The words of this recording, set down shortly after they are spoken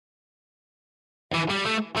Hi,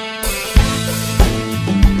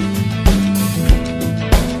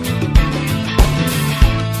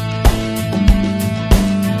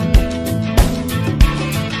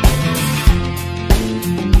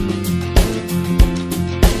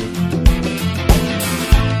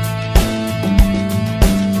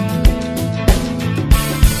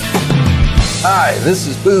 this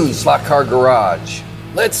is Boone Slot Car Garage.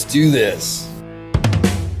 Let's do this.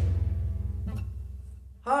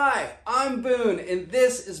 Hi, I'm Boone, and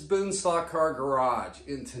this is Boone Slot Car Garage.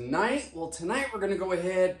 And tonight we're going to go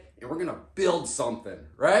ahead and we're going to build something,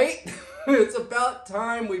 right? It's about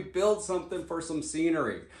time we build something for some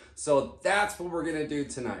scenery. So that's what we're going to do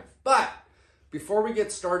tonight. But before we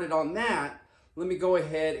get started on that, let me go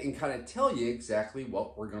ahead and kind of tell you exactly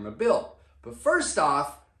what we're going to build. But first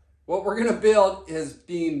off, what we're going to build is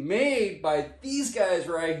being made by these guys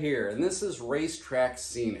right here. And this is Racetrack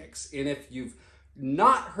Scenics. And if you've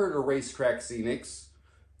not heard of Racetrack Scenics,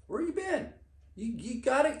 where you been?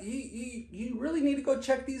 You really need to go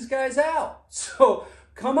check these guys out. So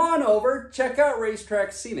come on over, check out Racetrack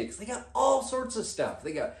Scenics. They got all sorts of stuff.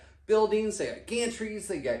 They got buildings, they got gantries,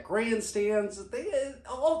 they got grandstands.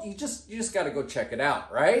 You just got to go check it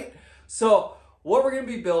out, right? So what we're going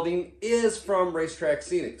to be building is from Racetrack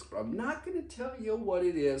Scenics, but I'm not going to tell you what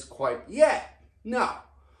it is quite yet. No.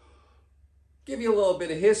 Give you a little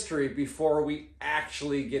bit of history before we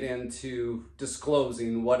actually get into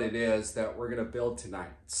disclosing what it is that we're going to build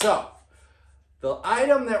tonight. So, the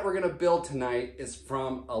item that we're going to build tonight is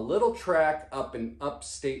from a little track up in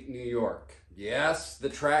upstate New York. Yes, the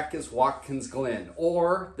track is Watkins Glen,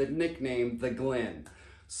 or the nickname, the Glen.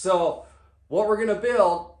 So, what we're going to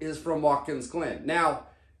build is from Watkins Glen. Now,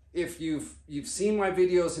 if you've seen my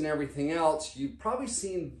videos and everything else, you've probably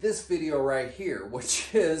seen this video right here,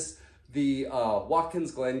 which is the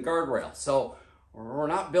Watkins Glen guardrail. So we're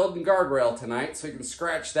not building guardrail tonight, so you can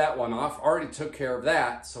scratch that one off. Already took care of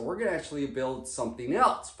that. So we're going to actually build something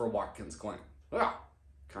else for Watkins Glen. Wow,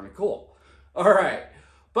 kind of cool. All right,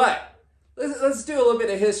 but let's do a little bit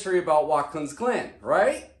of history about Watkins Glen,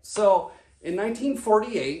 right? So in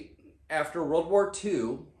 1948, after World War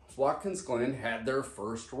II, Watkins Glen had their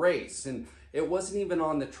first race, and it wasn't even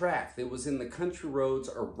on the track. It was in the country roads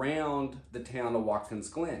around the town of Watkins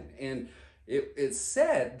Glen. And it's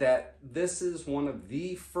said that this is one of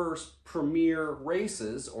the first premier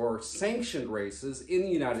races or sanctioned races in the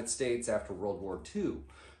United States after World War II.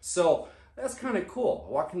 So that's kind of cool.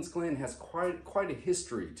 Watkins Glen has quite a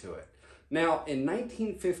history to it. Now, in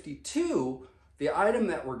 1952, the item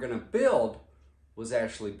that we're going to build was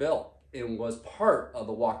actually built and was part of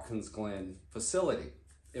the Watkins Glen facility,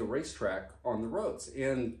 a racetrack on the roads,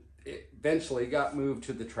 and it eventually got moved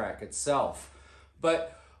to the track itself.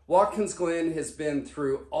 But Watkins Glen has been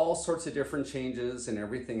through all sorts of different changes and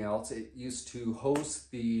everything else. It used to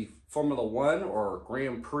host the Formula One or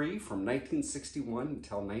Grand Prix from 1961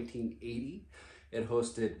 until 1980. It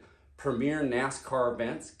hosted premier NASCAR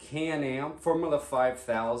events, Can-Am, Formula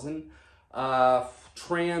 5000,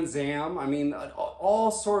 Trans Am. I mean,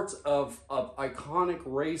 all sorts of iconic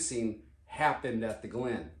racing happened at the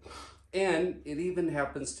Glen. And it even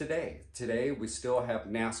happens today. Today, we still have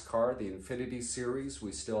NASCAR, the Infinity Series.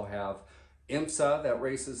 We still have IMSA that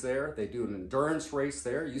races there. They do an endurance race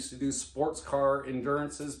there. Used to do sports car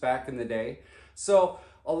endurances back in the day. So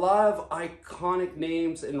a lot of iconic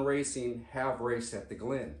names in racing have raced at the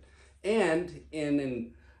Glen. And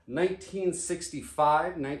in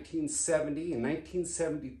 1965, 1970, and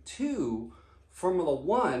 1972, Formula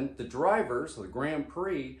One, the drivers of the Grand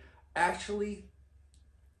Prix, actually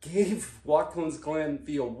gave Watkins Glen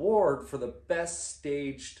the award for the best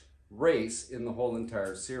staged race in the whole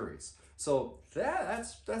entire series. So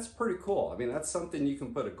that's pretty cool. I mean, that's something you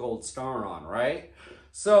can put a gold star on, right?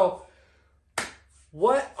 So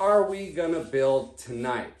what are we gonna build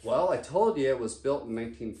tonight? Well, I told you it was built in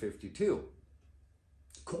 1952.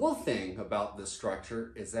 Cool thing about this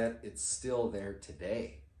structure is that it's still there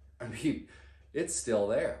today. I mean, it's still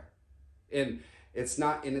there. And it's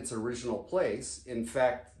not in its original place. In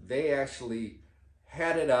fact, they actually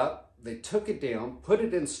had it up, they took it down, put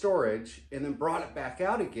it in storage, and then brought it back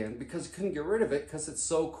out again because you couldn't get rid of it because it's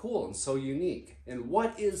so cool and so unique. And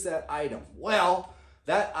what is that item? Well,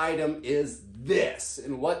 that item is this.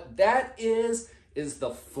 And what that is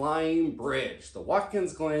the Flying Bridge, the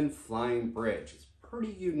Watkins Glen Flying Bridge. It's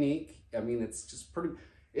pretty unique. I mean, it's just pretty,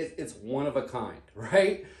 it's one of a kind,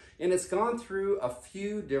 right? And it's gone through a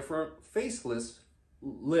few different facelifts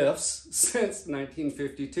since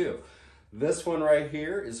 1952. This one right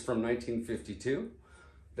here is from 1952.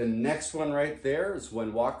 The next one right there is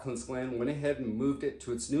when Watkins Glen went ahead and moved it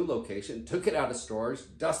to its new location, took it out of storage,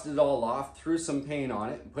 dusted it all off, threw some paint on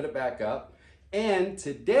it, and put it back up. And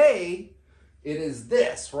today, it is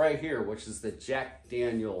this right here, which is the Jack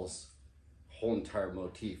Daniels whole entire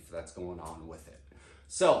motif that's going on with it.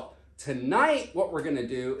 So tonight, what we're gonna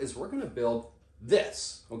do is we're gonna build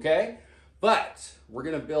this, okay? But we're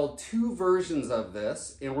gonna build two versions of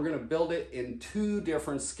this, and we're gonna build it in two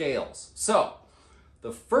different scales. So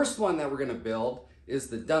the first one that we're gonna build is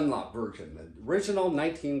the Dunlop version, the original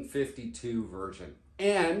 1952 version.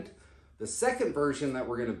 And the second version that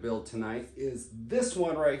we're gonna build tonight is this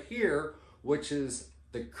one right here, which is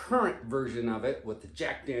the current version of it with the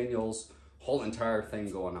Jack Daniels whole entire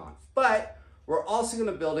thing going on. But we're also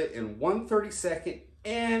gonna build it in 1/32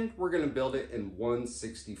 and we're gonna build it in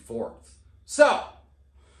 1/64. So,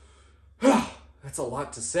 that's a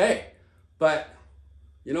lot to say, but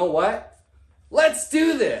you know what? Let's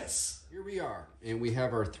do this. Here we are, and we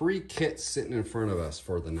have our three kits sitting in front of us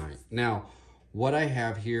for the night. Now, what I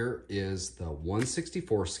have here is the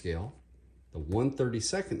 1/64 scale, the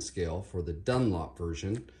 1/32 scale for the Dunlop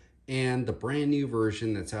version, and the brand new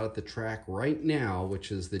version that's out at the track right now,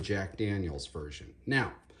 which is the Jack Daniels version.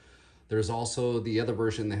 Now, there's also the other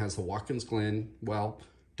version that has the Watkins Glen. Well,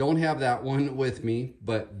 don't have that one with me,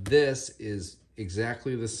 but this is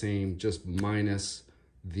exactly the same, just minus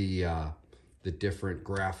the different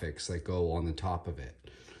graphics that go on the top of it.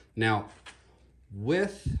 Now,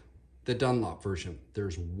 with the Dunlop version,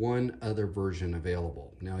 there's one other version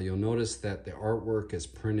available. Now, you'll notice that the artwork is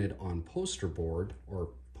printed on poster board or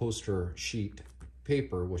poster sheet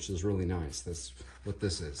paper, which is really nice. That's what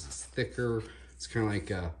this is. It's thicker. It's kind of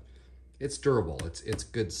like it's durable. It's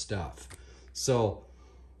good stuff. So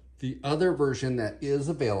the other version that is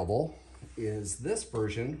available is this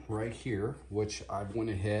version right here, which I've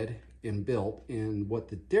went ahead and built. And what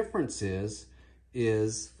the difference is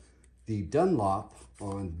the Dunlop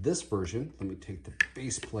on this version, let me take the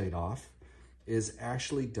base plate off, is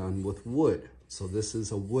actually done with wood. So this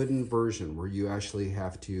is a wooden version where you actually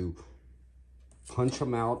have to punch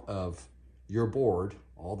them out of your board,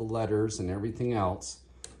 all the letters and everything else,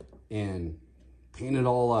 and paint it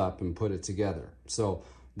all up and put it together. So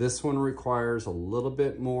this one requires a little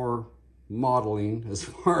bit more modeling as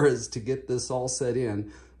far as to get this all set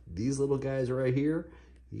in. These little guys right here,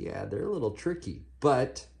 yeah, they're a little tricky.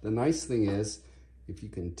 But the nice thing is, if you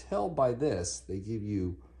can tell by this, they give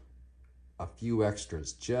you a few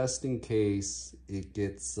extras just in case it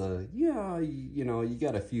gets, yeah, you know, you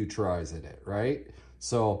got a few tries at it, right?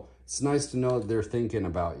 So it's nice to know that they're thinking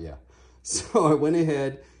about you. So I went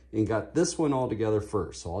ahead and got this one all together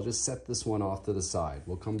first. So I'll just set this one off to the side.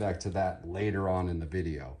 We'll come back to that later on in the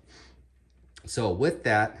video. So with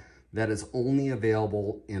that, that is only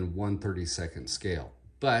available in 1/32 scale.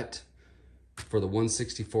 But for the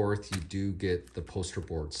 1/64, you do get the poster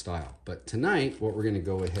board style. But tonight, what we're gonna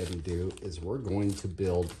go ahead and do is we're going to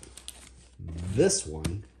build this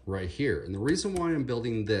one right here. And the reason why I'm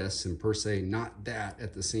building this and per se not that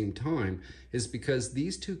at the same time is because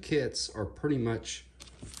these two kits are pretty much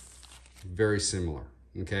very similar,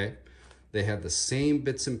 okay? They have the same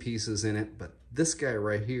bits and pieces in it, but this guy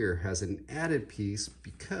right here has an added piece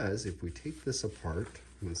because if we take this apart,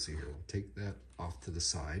 let's see here, we'll take that off to the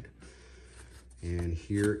side. And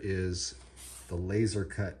here is the laser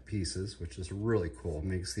cut pieces, which is really cool. It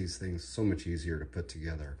makes these things so much easier to put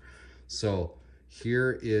together. So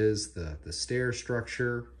here is the stair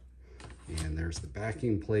structure, and there's the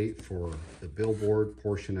backing plate for the billboard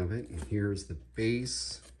portion of it. And here's the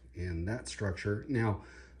base and that structure. Now,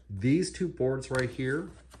 these two boards right here,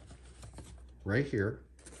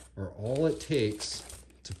 are all it takes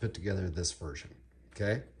to put together this version,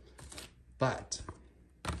 okay? But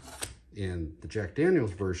in the Jack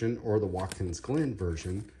Daniels version or the Watkins Glen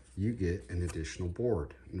version, you get an additional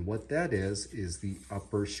board. And what that is the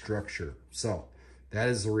upper structure. So that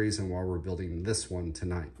is the reason why we're building this one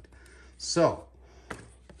tonight. So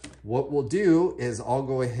what we'll do is I'll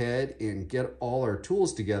go ahead and get all our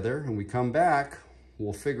tools together, and we come back,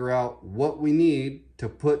 we'll figure out what we need to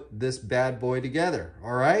put this bad boy together.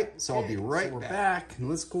 All right, so I'll be right back. And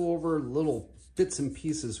let's go over little bits and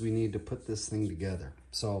pieces we need to put this thing together.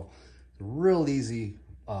 So real easy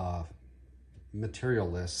material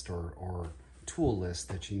list or tool list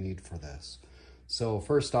that you need for this. So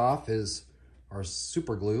first off is our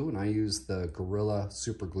super glue, and I use the Gorilla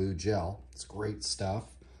Super Glue Gel. It's great stuff.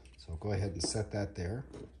 So go ahead and set that there.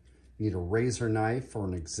 You need a razor knife or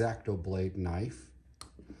an X-Acto blade knife.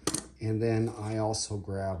 And then I also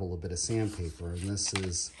grab a little bit of sandpaper, and this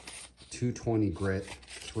is 220 grit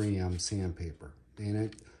 3M sandpaper.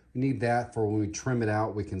 And We need that for when we trim it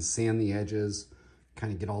out, we can sand the edges,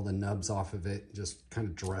 kind of get all the nubs off of it, just kind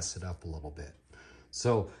of dress it up a little bit.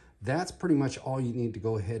 So that's pretty much all you need to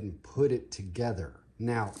go ahead and put it together.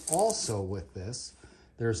 Now, also with this,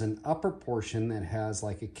 there's an upper portion that has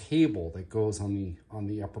like a cable that goes on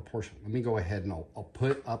the upper portion. Let me go ahead and I'll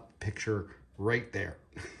put up a picture right there.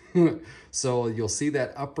 So you'll see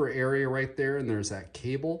that upper area right there, and there's that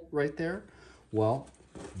cable right there. Well,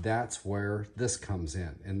 that's where this comes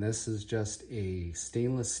in. And this is just a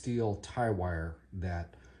stainless steel tie wire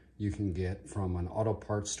that you can get from an auto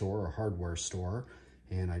parts store or hardware store.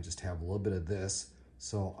 And I just have a little bit of this.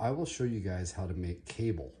 So I will show you guys how to make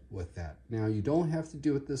cable with that. Now, you don't have to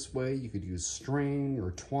do it this way. You could use string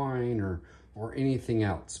or twine or anything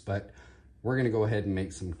else, but we're gonna go ahead and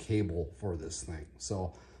make some cable for this thing.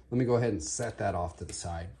 So let me go ahead and set that off to the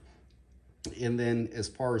side. And then as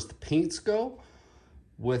far as the paints go,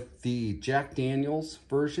 with the Jack Daniels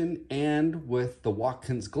version and with the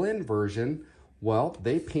Watkins Glen version, well,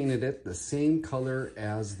 they painted it the same color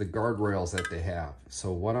as the guardrails that they have.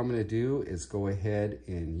 So what I'm gonna do is go ahead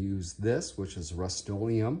and use this, which is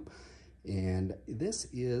Rust-Oleum. And this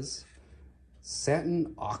is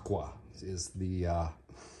Satin Aqua is the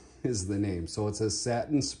name. So it's a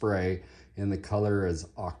satin spray and the color is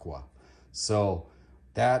aqua. So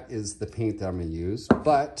that is the paint that I'm gonna use,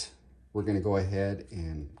 but we're gonna go ahead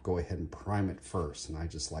and prime it first. And I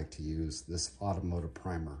just like to use this automotive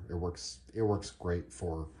primer. It works great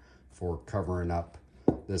for covering up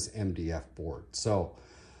this MDF board. So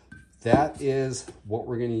that is what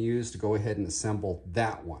we're gonna use to go ahead and assemble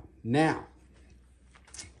that one. Now,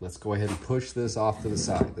 let's go ahead and push this off to the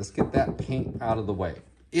side. Let's get that paint out of the way.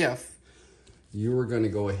 If you were gonna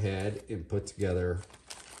go ahead and put together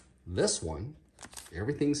this one,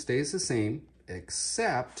 everything stays the same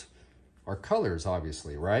except our colors,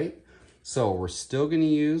 obviously, right? So we're still gonna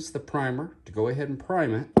use the primer to go ahead and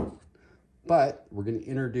prime it, but we're gonna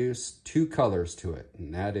introduce two colors to it.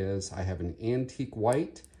 And that is, I have an antique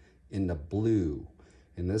white and the blue.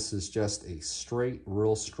 And this is just a straight,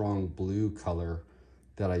 real strong blue color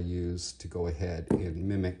that I use to go ahead and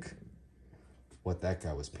mimic what that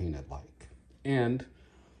guy was painted like. And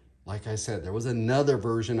like I said, there was another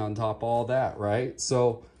version on top of all that, right?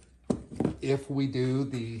 So if we do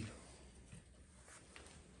the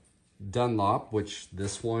Dunlop, which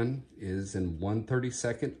this one is in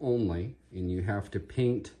 1/32 only, and you have to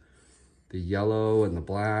paint the yellow and the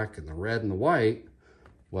black and the red and the white,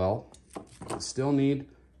 well, you still need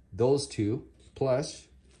those two, plus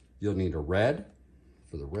you'll need a red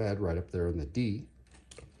for the red right up there in the D.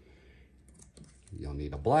 You'll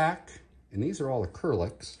need a black, and these are all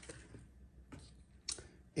acrylics.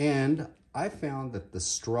 And I found that the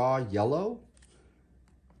straw yellow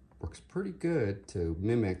works pretty good to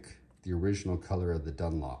mimic the original color of the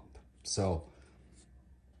Dunlop. So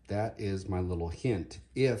that is my little hint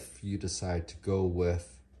if you decide to go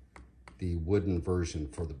with the wooden version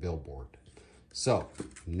for the billboard. So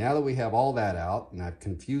now that we have all that out, and I've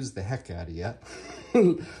confused the heck out of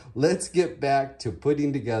you, let's get back to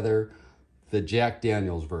putting together the Jack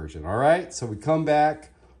Daniels version. All right, so we come back,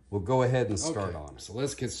 we'll go ahead and start on it. So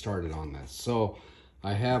let's get started on this. So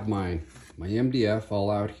I have my MDF all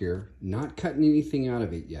out here, not cutting anything out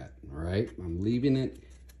of it yet, all right? I'm leaving it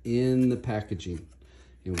in the packaging.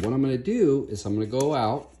 And what I'm gonna do is I'm gonna go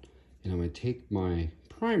out and I'm gonna take my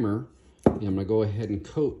primer and I'm gonna go ahead and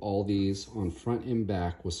coat all these on front and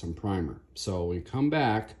back with some primer. So when we come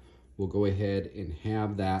back, we'll go ahead and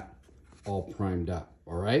have that all primed up,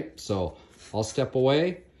 all right? So I'll step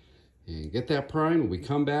away and get that primed. When we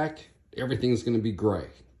come back, everything's gonna be gray.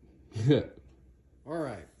 All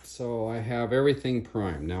right, so I have everything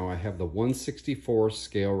primed. Now I have the 1/64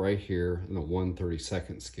 scale right here and the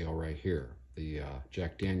 1/32 scale right here, the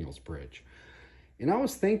Jack Daniels bridge. And I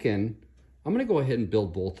was thinking, I'm gonna go ahead and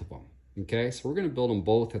build both of them, okay? So we're gonna build them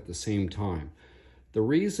both at the same time. The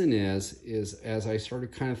reason is as I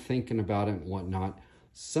started kind of thinking about it and whatnot,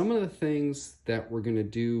 some of the things that we're gonna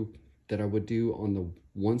do, that I would do on the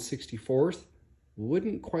 1/64th,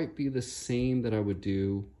 wouldn't quite be the same that I would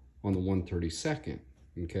do on the 1/32,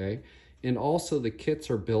 okay? And also the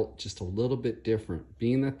kits are built just a little bit different.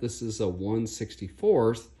 Being that this is a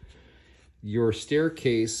 1/64th, your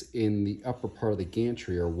staircase in the upper part of the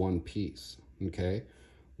gantry are one piece, okay?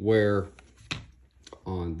 Where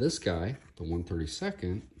on this guy, the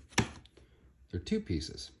 1/32, they're two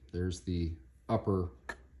pieces. There's the upper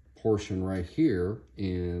portion right here,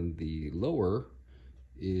 and the lower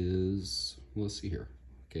is, let's see here.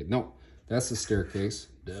 Okay, no, that's the staircase.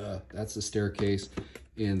 Duh, that's the staircase.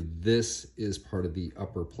 And this is part of the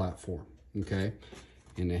upper platform, okay?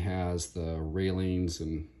 And it has the railings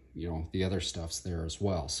and you know, the other stuff's there as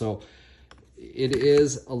well. So it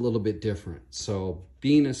is a little bit different. So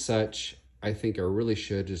being as such, I think I really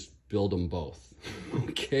should just build them both.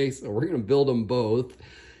 Okay, so we're gonna build them both,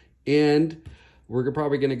 and we're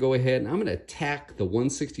probably gonna go ahead and I'm gonna attack the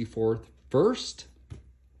 1/64 first,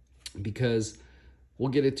 because we'll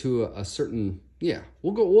get it to a certain, yeah,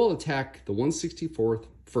 we'll attack the 1/64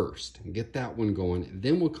 first and get that one going. And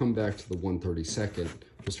then we'll come back to the 1/32.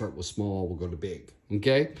 We'll start with small, we'll go to big.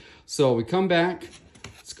 Okay, so we come back,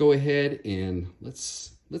 let's go ahead and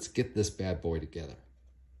let's get this bad boy together.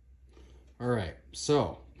 All right,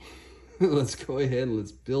 so let's go ahead and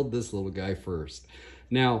let's build this little guy first.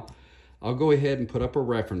 Now, I'll go ahead and put up a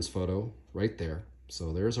reference photo right there.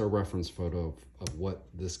 So there's our reference photo of what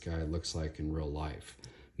this guy looks like in real life.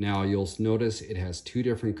 Now you'll notice it has two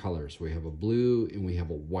different colors. We have a blue and we have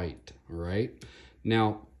a white, all right?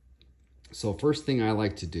 Now, so first thing I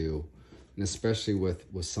like to do, and especially with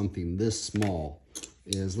something this small,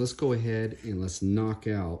 is let's go ahead and let's knock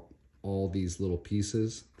out all these little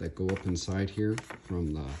pieces that go up inside here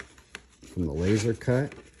from the laser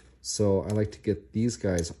cut. So I like to get these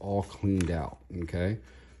guys all cleaned out, okay?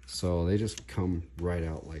 So they just come right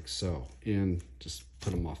out like so, and just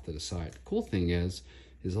put them off to the side. Cool thing is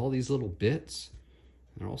all these little bits,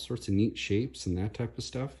 and all sorts of neat shapes and that type of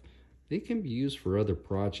stuff, they can be used for other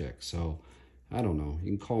projects. So I don't know,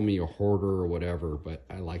 you can call me a hoarder or whatever, but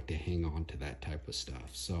I like to hang on to that type of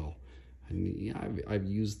stuff. So yeah, I've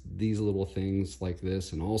used these little things like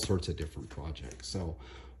this in all sorts of different projects. So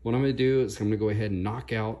what I'm gonna do is I'm gonna go ahead and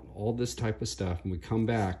knock out all this type of stuff, and we come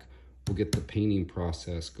back, we'll get the painting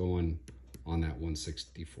process going on that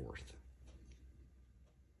 1/64.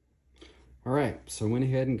 All right, so I went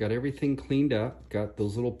ahead and got everything cleaned up, got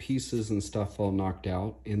those little pieces and stuff all knocked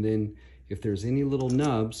out, and then if there's any little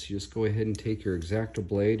nubs, you just go ahead and take your X-Acto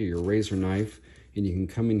blade or your razor knife, and you can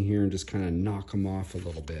come in here and just kind of knock them off a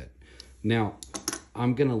little bit. Now,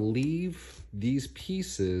 I'm gonna leave these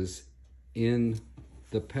pieces in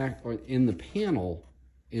the pack or in the panel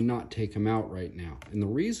and not take them out right now. And the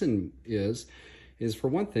reason is for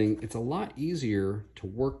one thing, it's a lot easier to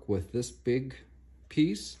work with this big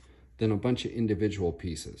piece than a bunch of individual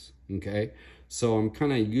pieces, okay? So I'm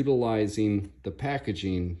kind of utilizing the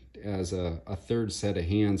packaging as a third set of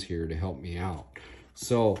hands here to help me out.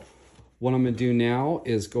 So what I'm gonna do now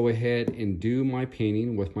is go ahead and do my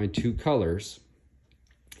painting with my two colors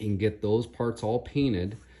and get those parts all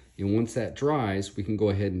painted. And once that dries, we can go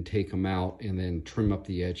ahead and take them out and then trim up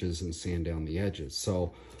the edges and sand down the edges.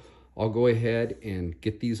 So I'll go ahead and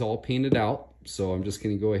get these all painted out. So I'm just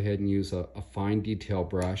gonna go ahead and use a fine detail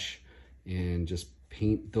brush and just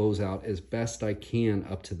paint those out as best I can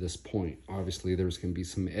up to this point. Obviously, there's gonna be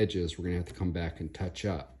some edges we're gonna have to come back and touch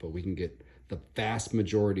up, but we can get the vast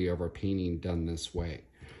majority of our painting done this way.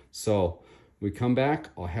 So we come back,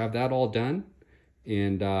 I'll have that all done,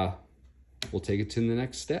 and we'll take it to the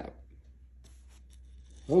next step.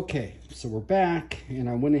 Okay, so we're back, and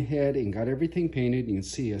I went ahead and got everything painted. You can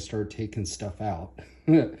see I started taking stuff out.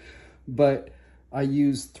 But I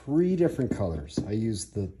used three different colors. I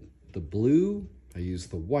used the blue, I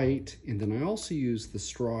used the white, and then I also used the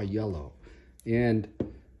straw yellow. And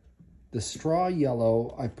the straw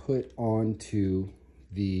yellow I put onto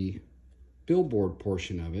the billboard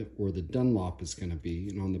portion of it, where the Dunlop is going to be,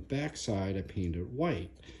 and on the back side I painted white.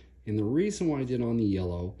 And the reason why I did on the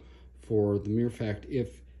yellow, for the mere fact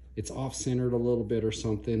if it's off-centered a little bit or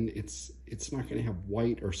something, it's not going to have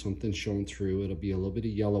white or something showing through. It'll be a little bit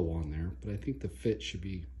of yellow on there, but I think the fit should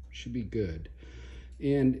be good.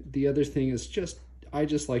 And the other thing is I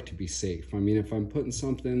just like to be safe. I mean, if I'm putting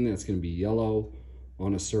something that's going to be yellow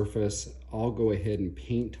on a surface, I'll go ahead and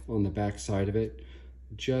paint on the back side of it,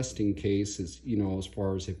 just in case, as you know, as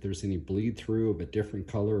far as if there's any bleed through of a different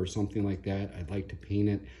color or something like that, I'd like to paint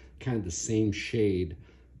it kind of the same shade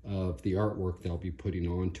of the artwork that I'll be putting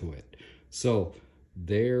onto it. So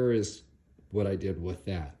there is what I did with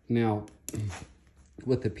that. Now,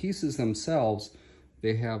 with the pieces themselves,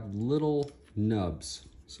 they have little nubs.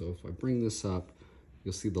 So if I bring this up,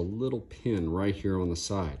 you'll see the little pin right here on the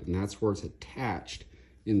side, and that's where it's attached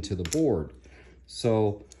into the board.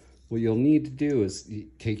 So what you'll need to do is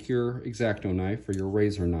take your X-Acto knife or your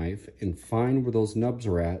razor knife and find where those nubs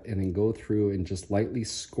are at, and then go through and just lightly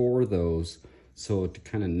score those so to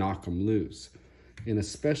kind of knock them loose. And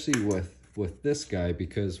especially with this guy,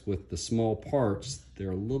 because with the small parts,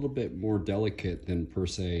 they're a little bit more delicate than per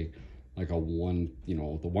se like the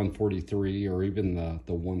 143 or even the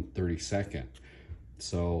 1/32.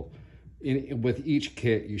 So with each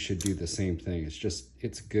kit, you should do the same thing.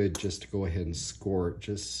 It's good just to go ahead and score it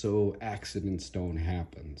just so accidents don't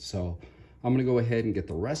happen. So I'm gonna go ahead and get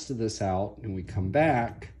the rest of this out, and when we come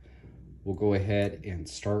back, we'll go ahead and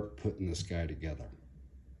start putting this guy together.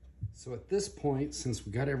 So at this point, since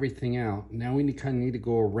we got everything out, now we kind of need to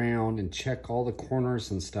go around and check all the corners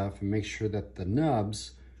and stuff and make sure that the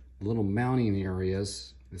nubs, the little mounting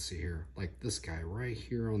areas, let's see here, like this guy right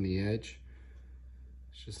here on the edge,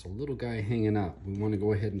 it's just a little guy hanging up. We want to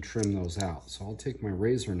go ahead and trim those out. So I'll take my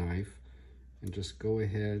razor knife and just go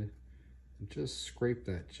ahead and just scrape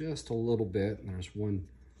that just a little bit. And there's one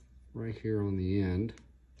right here on the end.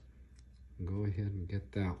 Go ahead and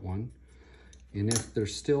get that one. And if they're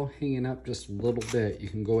still hanging up just a little bit, you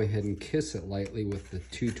can go ahead and kiss it lightly with the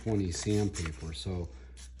 220 sandpaper. So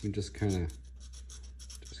you just kind of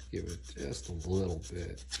just give it just a little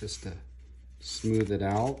bit just to smooth it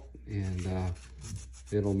out, and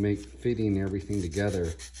it'll make fitting everything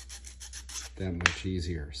together that much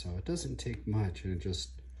easier. So it doesn't take much, and it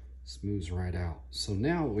just smooths right out. So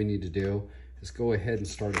now what we need to do is go ahead and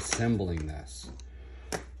start assembling this.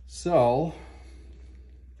 So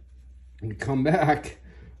when we come back,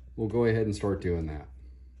 we'll go ahead and start doing that.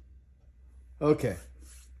 Okay,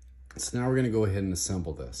 so now we're gonna go ahead and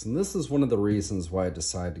assemble this. And this is one of the reasons why I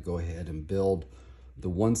decided to go ahead and build the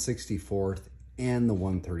 1/64th and the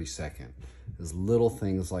 1/32nd, is little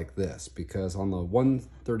things like this, because on the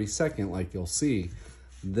 1/32nd, like you'll see,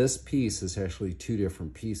 this piece is actually two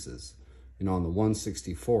different pieces. And on the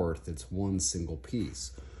 1/64th, it's one single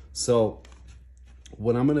piece. So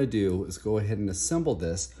what I'm gonna do is go ahead and assemble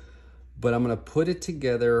this, but I'm gonna put it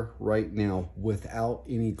together right now without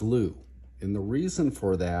any glue. And the reason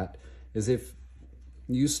for that is if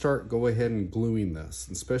you go ahead and gluing this,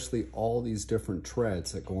 especially all these different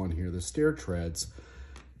treads that go on here, the stair treads,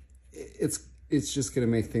 it's just gonna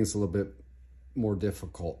make things a little bit more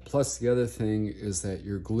difficult. Plus the other thing is that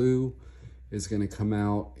your glue is gonna come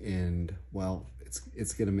out and, well,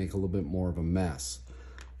 it's gonna make a little bit more of a mess.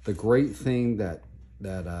 The great thing that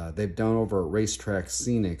they've done over at Racetrack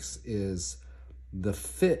Scenics is the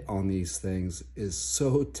fit on these things is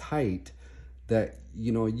so tight that,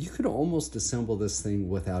 you know, you could almost assemble this thing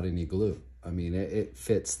without any glue. I mean, it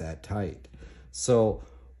fits that tight. So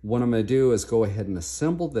what I'm gonna do is go ahead and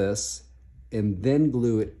assemble this and then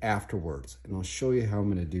glue it afterwards. And I'll show you how I'm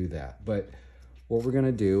gonna do that. But what we're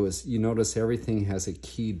gonna do is, you notice everything has a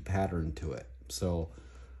keyed pattern to it. So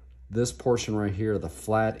this portion right here, the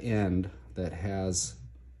flat end that has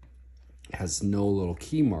no little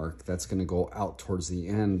key mark, that's gonna go out towards the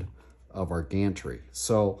end of our gantry.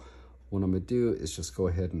 So what I'm gonna do is just go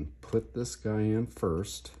ahead and put this guy in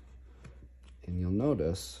first, and you'll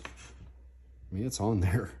notice, I mean, it's on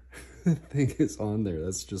there. I think it's on there,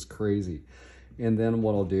 that's just crazy. And then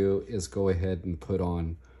what I'll do is go ahead and put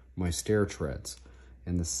on my stair treads.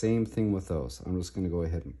 And the same thing with those. I'm just gonna go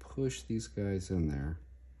ahead and push these guys in there,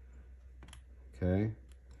 okay?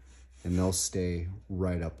 And they'll stay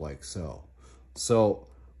right up like so. So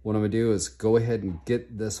what I'm gonna do is go ahead and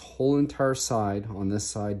get this whole entire side on this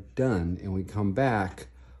side done, and we come back,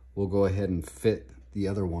 we'll go ahead and fit the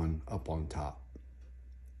other one up on top.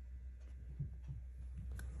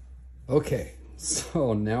 Okay,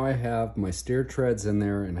 so now I have my stair treads in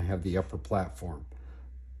there and I have the upper platform.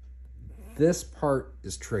 This part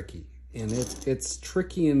is tricky, and it's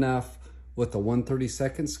tricky enough with the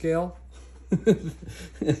 1/32nd scale.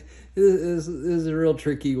 It is real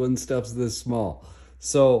tricky when stuff's this small.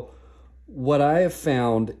 So what I have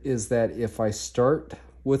found is that if I start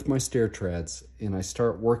with my stair treads and I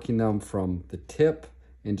start working them from the tip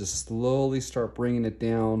and just slowly start bringing it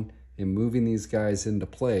down and moving these guys into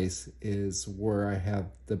place, is where I have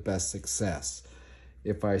the best success.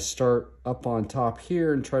 If I start up on top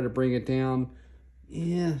here and try to bring it down,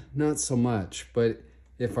 yeah, not so much. But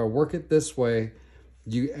if I work it this way,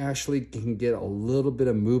 you actually can get a little bit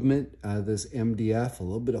of movement out of this MDF, a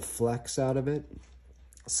little bit of flex out of it.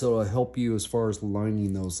 So it'll help you as far as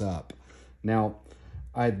lining those up. Now,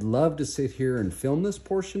 I'd love to sit here and film this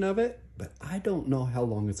portion of it, but I don't know how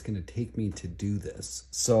long it's gonna take me to do this.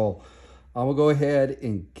 So I will go ahead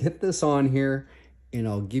and get this on here, and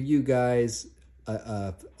I'll give you guys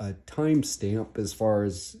a timestamp as far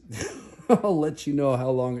as I'll let you know how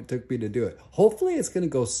long it took me to do it. Hopefully it's gonna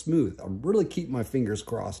go smooth. I'm really keeping my fingers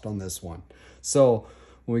crossed on this one. So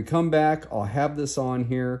when we come back, I'll have this on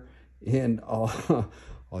here and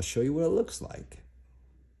I'll show you what it looks like.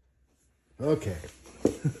 Okay,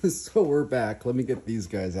 so we're back. Let me get these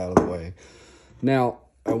guys out of the way. Now,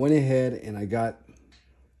 I went ahead and I got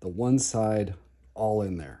the one side all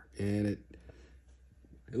in there, and it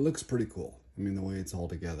looks pretty cool. I mean, the way it's all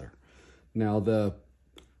together. Now,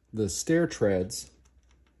 the stair treads,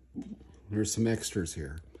 there's some extras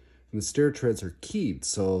here. And the stair treads are keyed,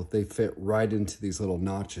 so they fit right into these little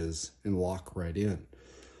notches and lock right in.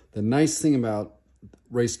 The nice thing about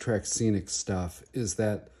Racetrack Scenic stuff is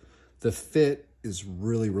that the fit is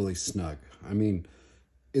really, really snug. I mean,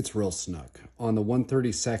 it's real snug. On the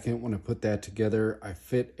 132nd, when I put that together, I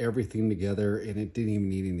fit everything together and it didn't even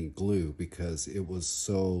need any glue because it was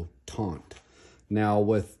so taut. Now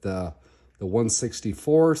with the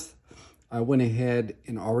 164th, I went ahead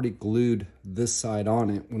and already glued this side on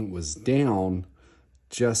it when it was down,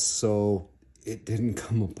 just so it didn't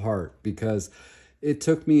come apart, because it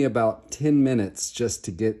took me about 10 minutes just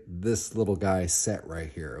to get this little guy set right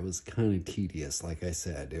here. It was kind of tedious, like I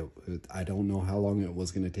said. I don't know how long it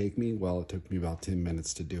was going to take me. Well, it took me about 10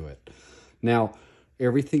 minutes to do it. Now,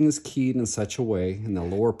 everything is keyed in such a way, and the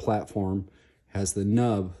lower platform has the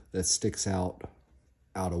nub that sticks out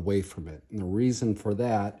away from it. And the reason for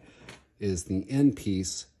that is the end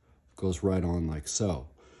piece goes right on like so.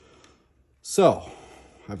 So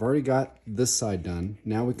I've already got this side done.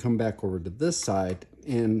 Now we come back over to this side,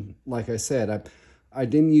 and like I said, I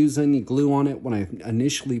didn't use any glue on it when I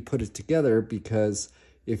initially put it together, because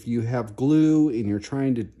if you have glue and you're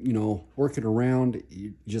trying to, you know, work it around,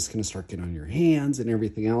 you're just going to start getting on your hands and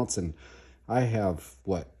everything else. And I have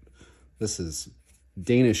this is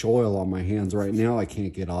Danish oil on my hands right now. I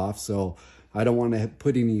can't get off, so I don't want to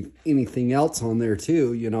put anything else on there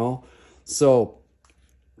too, you know. So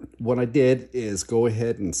what I did is go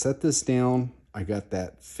ahead and set this down. I got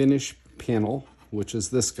that finish panel, which is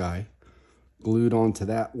this guy, glued onto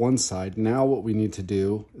that one side. Now what we need to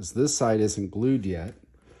do is, this side isn't glued yet,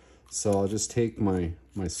 so I'll just take my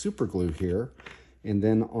super glue here, and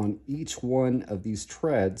then on each one of these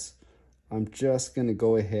treads, I'm just going to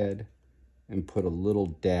go ahead and put a little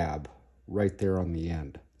dab right there on the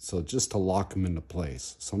end. So just to lock them into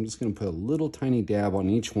place. So I'm just going to put a little tiny dab on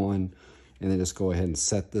each one, and then just go ahead and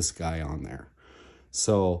set this guy on there.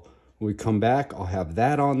 So when we come back, I'll have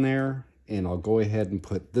that on there, and I'll go ahead and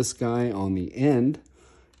put this guy on the end,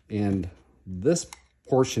 and this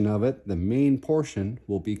portion of it, the main portion,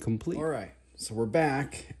 will be complete. All right, so we're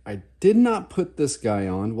back. I did not put this guy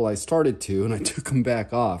on. Well, I started to, and I took him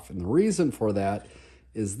back off. And the reason for that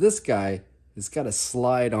is this guy has got to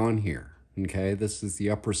slide on here. Okay, this is the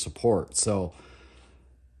upper support. So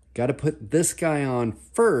got to put this guy on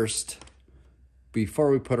first before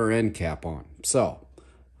we put our end cap on. So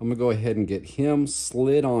I'm gonna go ahead and get him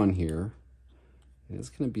slid on here. And it's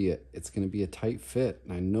gonna be a tight fit,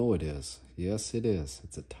 and I know it is. Yes, it is.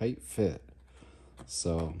 It's a tight fit.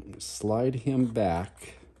 So slide him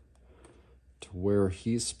back to where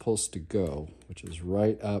he's supposed to go, which is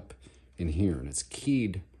right up in here, and it's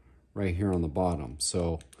keyed right here on the bottom.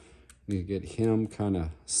 So you get him kind of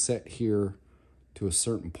set here to a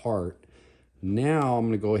certain part. Now I'm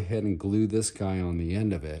going to go ahead and glue this guy on the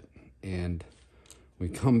end of it, and when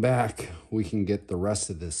we come back, we can get the rest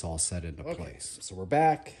of this all set into place. So we're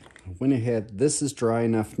back. I went ahead. This is dry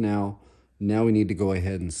enough now. Now we need to go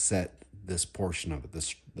ahead and set this portion of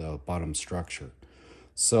it, the bottom structure.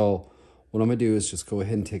 So what I'm going to do is just go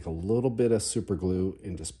ahead and take a little bit of super glue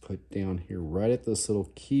and just put down here right at this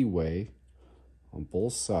little keyway on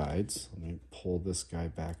both sides. Let me pull this guy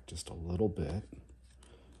back just a little bit.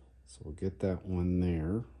 So we'll get that one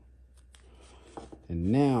there.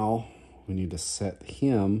 And now we need to set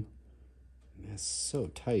him, that's so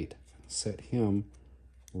tight, set him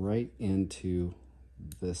right into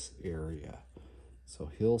this area.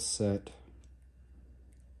 So he'll set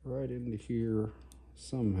right into here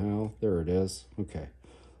somehow. There it is. Okay,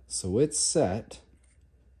 so it's set.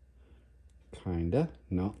 Kinda.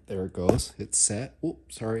 No, there it goes. It's set.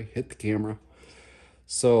 Oops, sorry, hit the camera.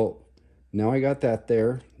 So now I got that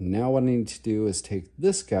there. Now what I need to do is take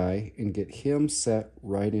this guy and get him set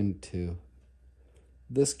right into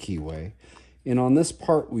this keyway. And on this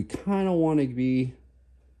part, we kind of want to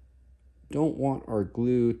don't want our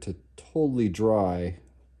glue to totally dry,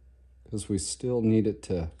 because we still need it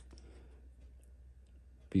to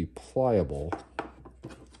be pliable.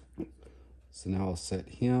 So now I'll set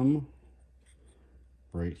him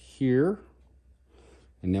right here,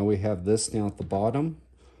 and now we have this down at the bottom.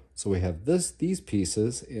 So we have these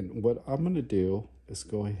pieces, and what I'm going to do is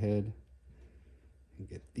go ahead and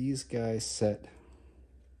get these guys set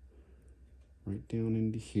right down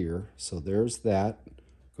into here. So there's that,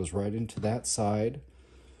 goes right into that side,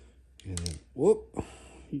 and then whoop,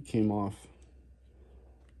 he came off.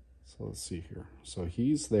 So let's see here. So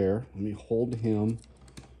he's there. Let me hold him.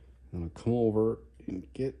 I'm going to come over and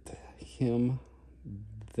get him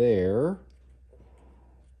there,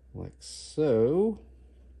 like so.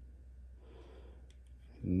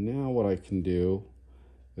 Now what I can do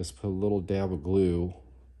is put a little dab of glue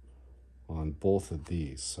on both of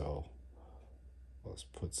these. So let's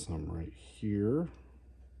put some right here,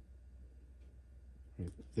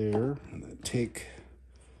 right there, and then take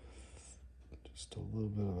just a little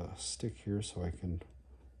bit of a stick here so I can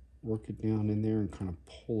work it down in there and kind of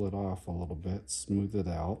pull it off a little bit, smooth it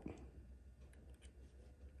out.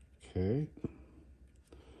 Okay.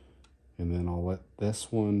 And then I'll let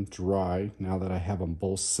this one dry now that I have them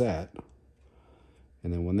both set.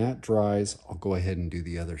 And then when that dries, I'll go ahead and do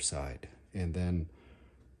the other side. And then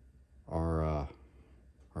our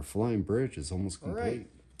flying bridge is almost complete. All right.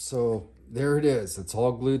 So there it is. It's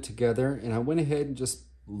all glued together. And I went ahead and just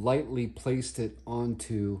lightly placed it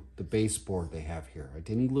onto the baseboard they have here. I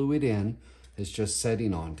didn't glue it in. It's just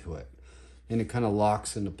setting onto it. And it kind of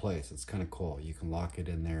locks into place. It's kind of cool. You can lock it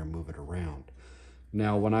in there and move it around.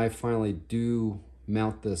 Now, when I finally do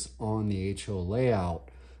mount this on the HO layout,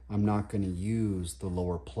 I'm not going to use the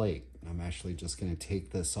lower plate. I'm actually just going to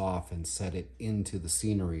take this off and set it into the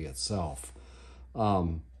scenery itself.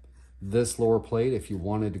 This lower plate, if you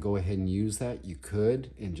wanted to go ahead and use that, you could,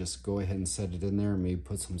 and just go ahead and set it in there, maybe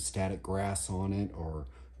put some static grass on it or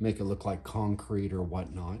make it look like concrete or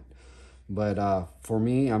whatnot. But for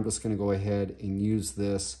me, I'm just going to go ahead and use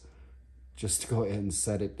this just to go ahead and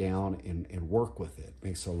set it down and work with it.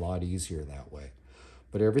 Makes it a lot easier that way.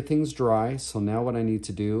 But everything's dry, so now what I need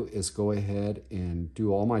to do is go ahead and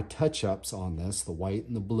do all my touch-ups on this, the white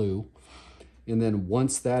and the blue. And then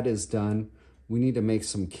once that is done, we need to make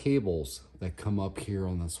some cables that come up here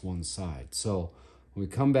on this one side. So when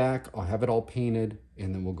we come back, I'll have it all painted,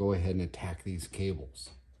 and then we'll go ahead and attack these cables.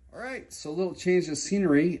 All right, so a little change of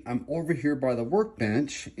scenery. I'm over here by the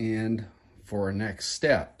workbench and for our next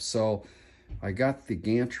step. So I got the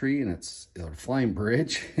gantry and it's a flying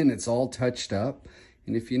bridge and it's all touched up.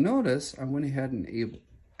 And if you notice, I went ahead and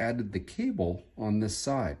added the cable on this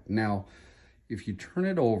side. Now, if you turn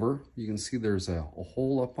it over, you can see there's a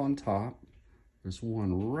hole up on top. There's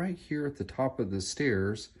one right here at the top of the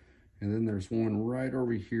stairs, and then there's one right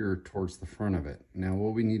over here towards the front of it. Now,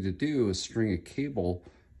 what we need to do is string a cable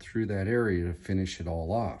through that area to finish it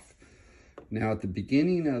all off. Now, at the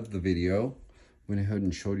beginning of the video, I went ahead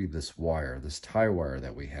and showed you this wire, this tie wire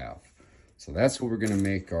that we have. So that's what we're going to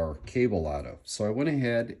make our cable out of. So I went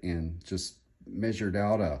ahead and just measured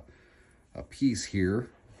out a piece here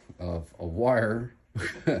of a wire.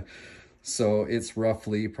 So it's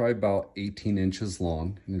roughly probably about 18 inches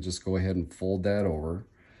long. And just go ahead and fold that over.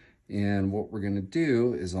 And what we're going to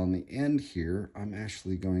do is on the end here, I'm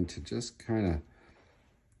actually going to just kind of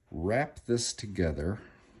wrap this together.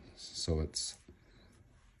 So it's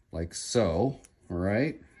like so, all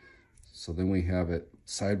right? So then we have it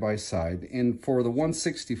side by side. And for the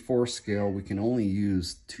 1/64 scale, we can only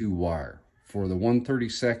use 2 wire. For the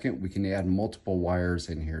 1/32, we can add multiple wires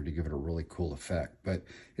in here to give it a really cool effect, but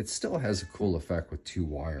it still has a cool effect with 2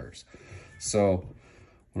 wires. So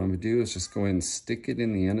what I'm gonna do is just go ahead and stick it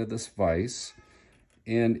in the end of this vise.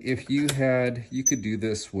 And if you could do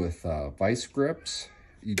this with vise grips.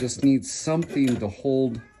 You just need something to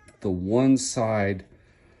hold the one side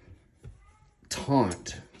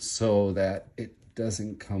taut so that it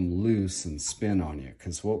doesn't come loose and spin on you.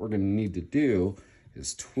 Because what we're gonna need to do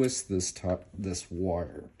is twist this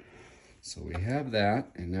wire. So we have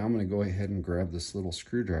that, and now I'm going to go ahead and grab this little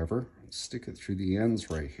screwdriver, stick it through the ends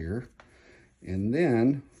right here, and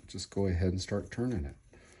then just go ahead and start turning it.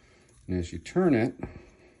 And as you turn it,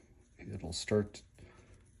 it'll start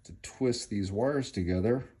to twist these wires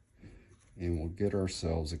together, and we'll get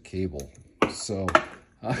ourselves a cable. So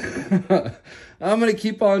I'm going to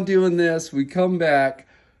keep on doing this. We come back.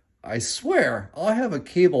 I swear, I'll have a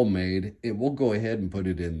cable made and we'll go ahead and put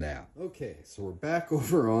it in that. Okay, so we're back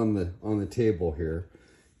over on the table here.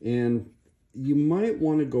 And you might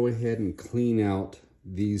want to go ahead and clean out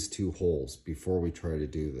these 2 holes before we try to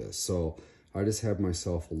do this. So I just have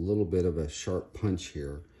myself a little bit of a sharp punch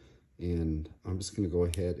here. And I'm just going to go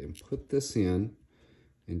ahead and put this in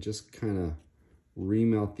and just kind of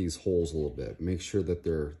remount these holes a little bit. Make sure that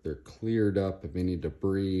they're cleared up of any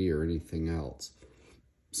debris or anything else.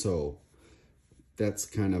 So that's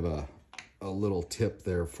kind of a little tip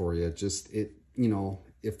there for you. Just you know,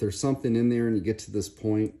 if there's something in there and you get to this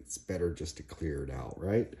point, it's better just to clear it out,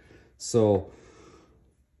 right? So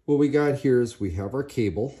what we got here is we have our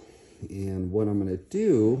cable, and what I'm going to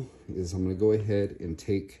do is I'm going to go ahead and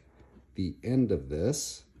take the end of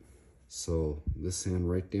this. So this end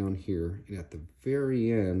right down here, and at the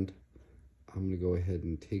very end, I'm going to go ahead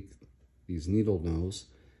and take these needle nose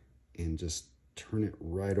and just turn it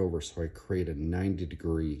right over so I create a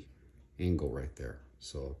 90-degree angle right there.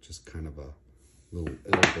 So just kind of a little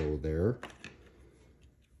elbow there.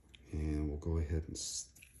 And we'll go ahead and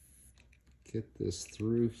get this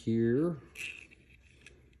through here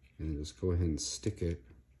and just go ahead and stick it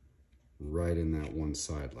right in that one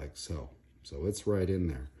side like so. So it's right in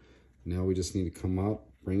there. Now we just need to come up,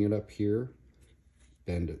 bring it up here,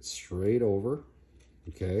 bend it straight over,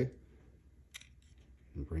 okay?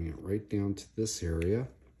 And bring it right down to this area.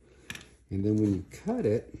 And then when you cut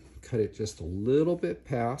it just a little bit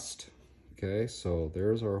past, okay? So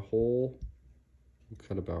there's our hole. We'll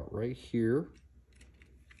cut about right here.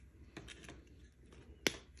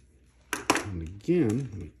 And again,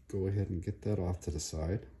 let me go ahead and get that off to the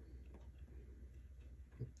side.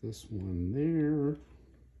 Put this one there.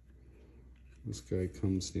 This guy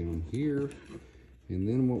comes down here. And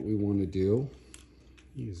then what we want to do,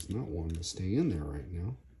 he's not wanting to stay in there right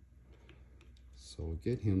now. So we'll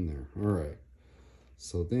get him there. All right.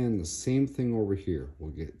 So then the same thing over here.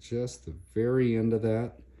 We'll get just the very end of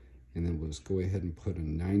that, and then we'll just go ahead and put a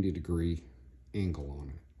 90-degree angle on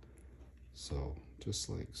it. So just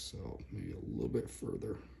like so, maybe a little bit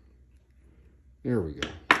further. There we go.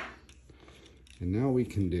 And now we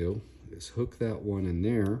can do is hook that one in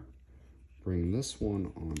there, bring this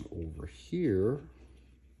one on over here,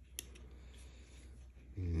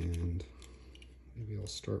 and maybe I'll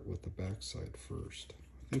start with the back side first.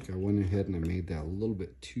 I think I went ahead and I made that a little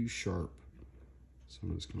bit too sharp. So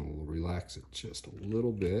I'm just going to relax it just a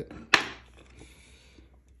little bit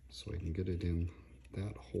so I can get it in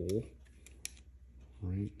that hole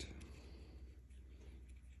right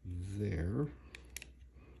there.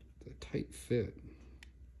 The tight fit.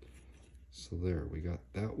 So there, we got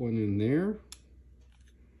that one in there.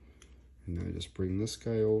 And now I just bring this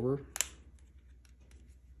guy over,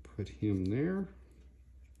 put him there,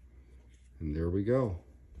 and there we go.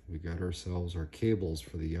 We got ourselves our cables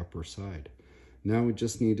for the upper side. Now we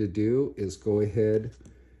just need to do is go ahead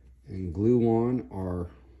and glue on our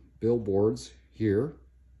billboards here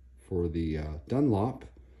for the Dunlop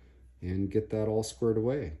and get that all squared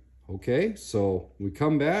away. Okay, so we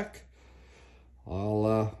come back.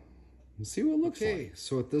 I'll see what it looks like.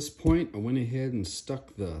 So at this point, I went ahead and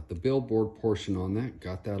stuck the billboard portion on that,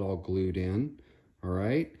 got that all glued in, all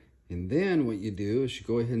right? And then what you do is you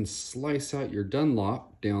go ahead and slice out your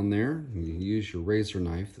Dunlop down there. And you use your razor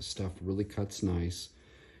knife. The stuff really cuts nice.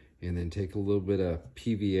 And then take a little bit of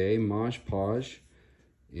PVA, Mod Podge,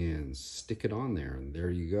 and stick it on there. And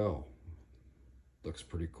there you go. Looks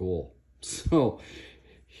pretty cool. So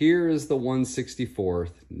here is the 1/64.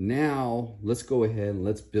 Now let's go ahead and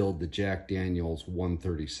let's build the Jack Daniels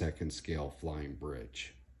 1/32 scale flying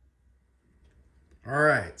bridge. All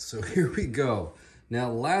right, so here we go. Now,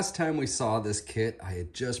 last time we saw this kit, I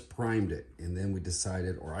had just primed it, and then we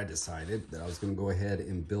decided, or I decided, that I was going to go ahead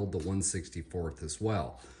and build the 1/64 as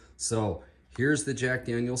well. So here's the Jack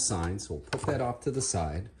Daniels sign, so we'll put that off to the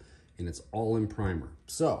side, and it's all in primer.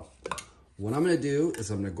 So what I'm going to do is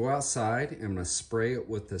I'm going to go outside, and I'm going to spray it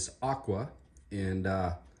with this aqua, and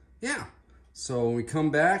yeah. So when we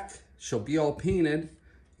come back, she'll be all painted,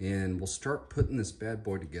 and we'll start putting this bad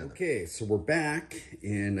boy together. Okay, so we're back,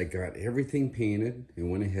 and I got everything painted and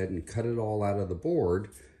went ahead and cut it all out of the board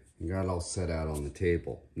and got it all set out on the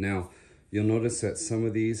table. Now, you'll notice that some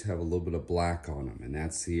of these have a little bit of black on them, and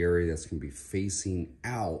that's the area that's gonna be facing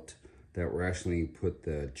out that we're actually put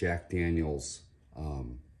the Jack Daniels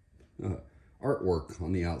artwork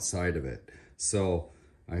on the outside of it. So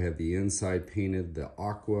I have the inside painted the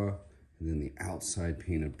aqua, and then the outside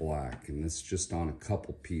painted black, and it's just on a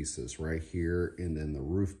couple pieces right here, and then the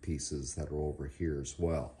roof pieces that are over here as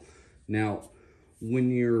well. Now,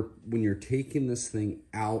 when you're taking this thing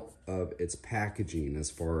out of its packaging,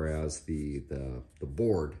 as far as the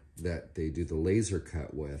board that they do the laser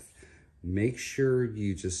cut with, make sure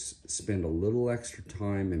you just spend a little extra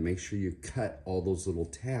time and make sure you cut all those little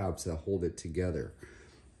tabs that hold it together.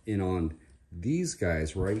 And on these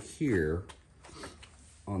guys right here,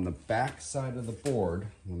 on the back side of the board,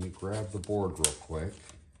 let me grab the board real quick.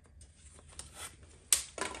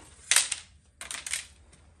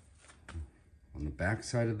 On the back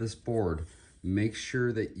side of this board, make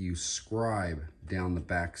sure that you scribe down the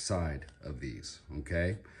back side of these,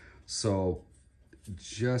 okay? So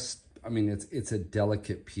just, I mean, it's a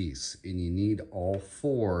delicate piece, and you need all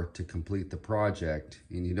four to complete the project,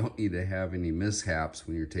 and you don't need to have any mishaps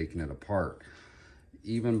when you're taking it apart.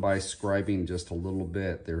 Even by scribing just a little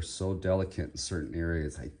bit, they're so delicate in certain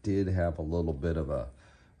areas. I did have a little bit of a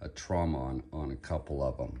trauma on a couple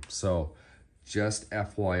of them. So just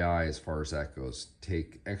FYI, as far as that goes,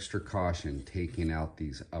 take extra caution taking out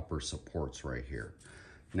these upper supports right here.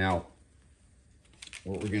 Now,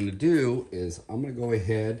 what we're gonna do is I'm gonna go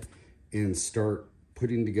ahead and start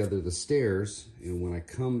putting together the stairs. And when I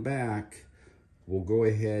come back we'll go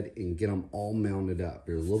ahead and get them all mounted up.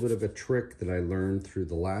 There's a little bit of a trick that I learned through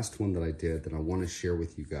the last one that I did that I want to share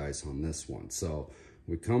with you guys on this one. So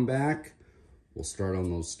we come back, we'll start on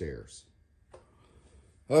those stairs.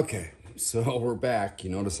 Okay, so we're back. You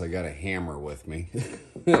notice I got a hammer with me,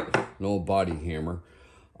 an old body hammer.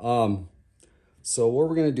 So what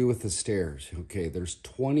we're gonna do with the stairs, okay, there's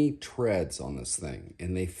 20 treads on this thing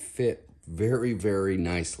and they fit very, very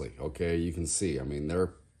nicely, okay? You can see, I mean,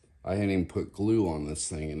 I hadn't even put glue on this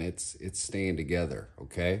thing and it's staying together,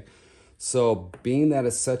 okay? So being that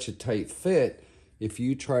it's such a tight fit, if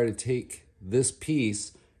you try to take this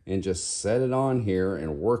piece and just set it on here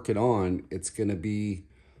and work it on, it's gonna be,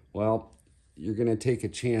 well, you're gonna take a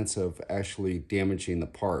chance of actually damaging the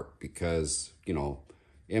part because, you know,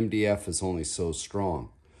 MDF is only so strong.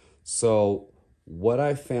 So what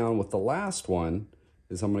I found with the last one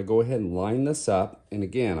is I'm gonna go ahead and line this up. And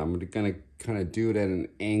again, I'm gonna kind of do it at an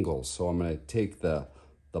angle. So I'm gonna take the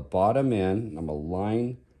bottom end, I'm gonna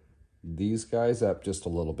line these guys up just a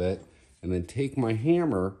little bit, and then take my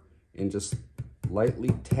hammer and just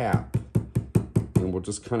lightly tap. And we'll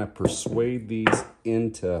just kind of persuade these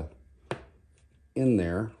in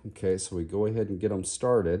there. Okay, so we go ahead and get them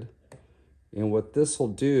started. And what this will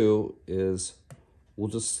do is we'll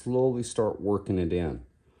just slowly start working it in.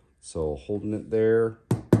 So holding it there,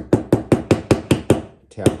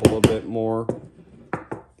 tap a little bit more,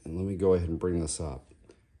 and let me go ahead and bring this up.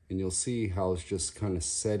 And you'll see how it's just kind of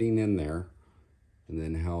setting in there and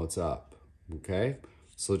then how it's up, okay?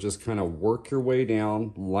 So just kind of work your way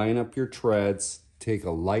down, line up your treads, take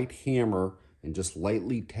a light hammer and just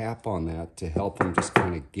lightly tap on that to help them just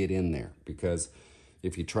kind of get in there. Because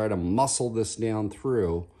if you try to muscle this down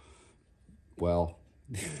through, well,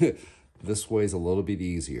 this way's a little bit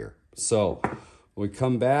easier. So when we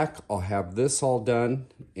come back, I'll have this all done.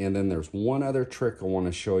 And then there's one other trick I want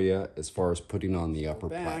to show you as far as putting on the upper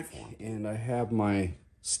platform. And I have my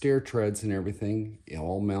stair treads and everything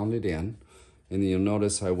all mounted in. And then you'll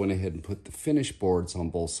notice I went ahead and put the finish boards on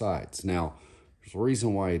both sides. Now, there's a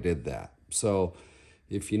reason why I did that. So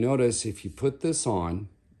if you notice, if you put this on,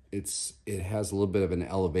 it has a little bit of an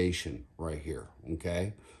elevation right here,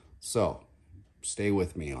 okay? So stay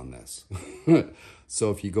with me on this.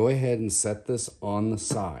 So if you go ahead and set this on the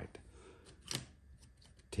side,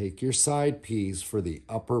 take your side piece for the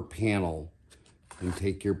upper panel and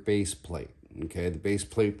take your base plate, okay? The base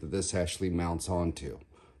plate that this actually mounts onto.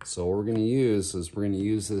 So what we're gonna use is we're gonna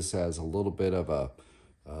use this as a little bit of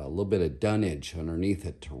dunnage underneath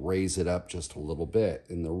it to raise it up just a little bit.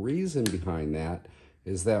 And the reason behind that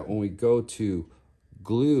is that when we go to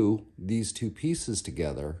glue these two pieces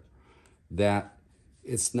together, that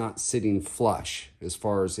it's not sitting flush. As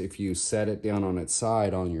far as if you set it down on its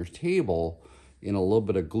side on your table and a little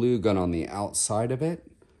bit of glue gun on the outside of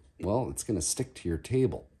it, well, it's gonna stick to your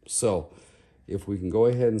table. So if we can go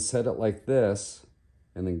ahead and set it like this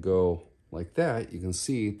and then go like that, you can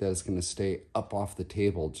see that it's gonna stay up off the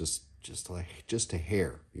table just a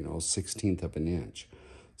hair, you know, 1/16 of an inch.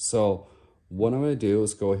 So what I'm gonna do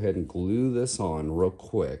is go ahead and glue this on real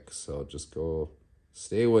quick. So just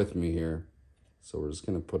stay with me here. So we're just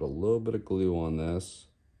gonna put a little bit of glue on this.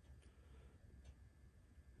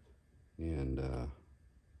 And,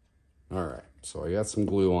 all right, so I got some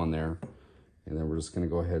glue on there. And then we're just gonna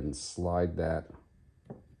go ahead and slide that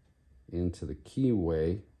into the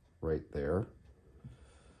keyway right there.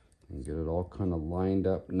 And get it all kind of lined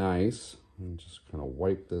up nice. And just kind of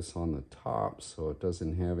wipe this on the top so it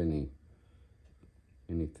doesn't have anything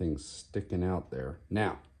sticking out there.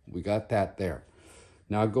 Now, we got that there.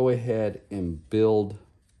 Now go ahead and build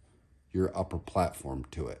your upper platform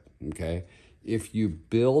to it, okay? If you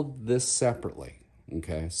build this separately,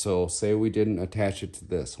 okay, so say we didn't attach it to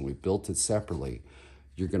this and we built it separately,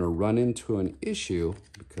 you're gonna run into an issue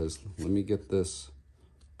because, let me get this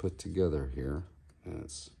put together here. And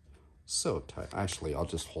it's so tight. Actually, I'll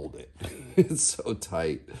just hold it. It's so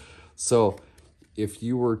tight. So if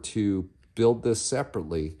you were to build this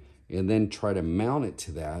separately and then try to mount it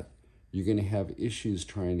to that, you're gonna have issues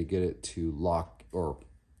trying to get it to lock or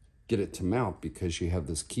get it to mount because you have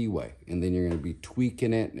this keyway, and then you're gonna be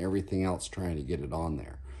tweaking it and everything else trying to get it on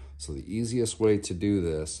there. So the easiest way to do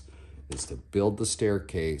this is to build the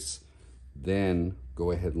staircase, then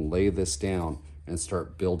go ahead and lay this down and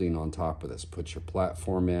start building on top of this. Put your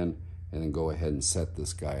platform in and then go ahead and set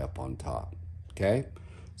this guy up on top, okay?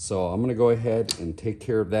 So I'm gonna go ahead and take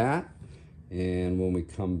care of that. And when we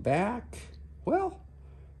come back, well,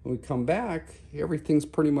 when we come back, everything's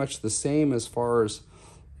pretty much the same as far as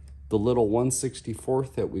the little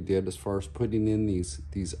 1/64 that we did as far as putting in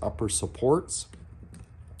these upper supports.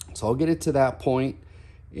 So I'll get it to that point,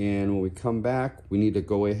 And when we come back, we need to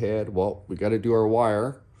go ahead, well, we got to do our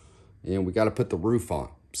wire and we got to put the roof on.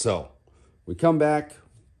 So we come back,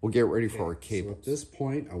 we'll get ready for our cable. So at this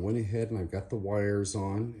point, I went ahead and I've got the wires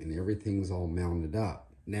on and everything's all mounted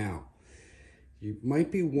up. Now, you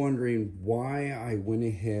might be wondering why I went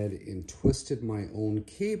ahead and twisted my own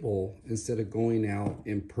cable instead of going out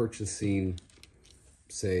and purchasing,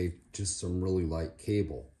 say, just some really light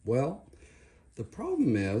cable. Well, the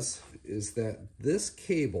problem is that this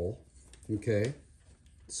cable, okay,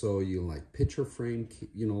 so you like picture frame,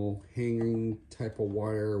 you know, hanging type of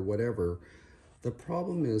wire or whatever, the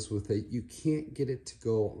problem is with it, you can't get it to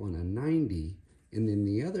go on a 90. And then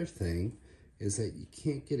the other thing is that you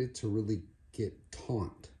can't get it to really get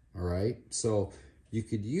taut, all right? So you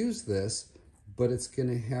could use this, but it's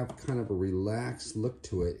gonna have kind of a relaxed look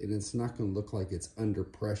to it, and it's not gonna look like it's under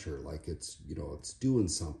pressure, like it's, you know, it's doing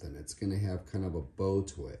something. It's gonna have kind of a bow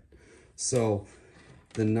to it. So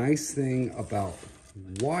the nice thing about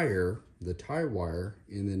wire, the tie wire,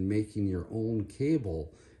 and then making your own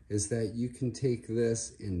cable is that you can take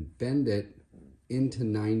this and bend it into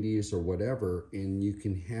 90s or whatever, and you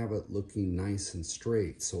can have it looking nice and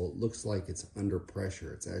straight. So it looks like it's under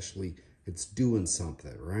pressure. It's actually, it's doing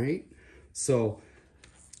something, right? So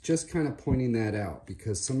just kind of pointing that out,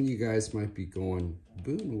 because some of you guys might be going,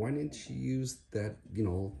 Boone, why didn't you use that, you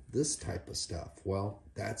know, this type of stuff? Well,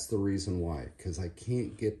 that's the reason why, because I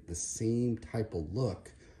can't get the same type of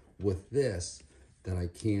look with this that I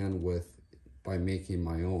can with by making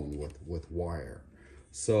my own with wire.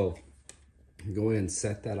 So go ahead and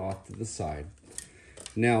set that off to the side.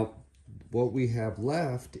 Now, what we have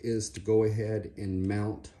left is to go ahead and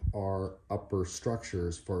mount our upper structure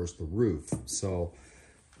as far as the roof. So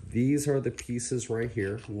these are the pieces right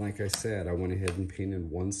here. And like I said, I went ahead and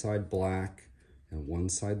painted one side black and one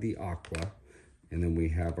side the aqua. And then we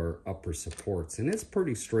have our upper supports. And it's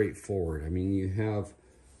pretty straightforward. I mean, you have,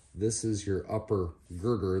 this is your upper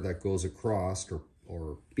girder that goes across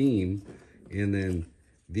or beam. And then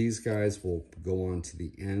these guys will go onto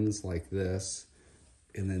the ends like this.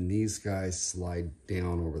 And then these guys slide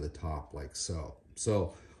down over the top like so.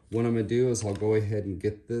 So what I'm gonna do is I'll go ahead and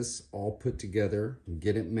get this all put together and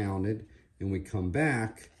get it mounted. And we come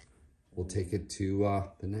back, we'll take it to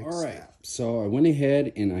the next step. So I went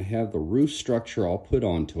ahead and I have the roof structure all put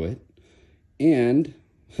onto it. And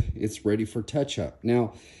it's ready for touch-up.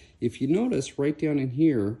 Now, if you notice right down in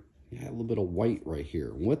here, you have a little bit of white right here.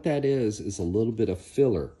 And what that is a little bit of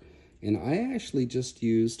filler. And I actually just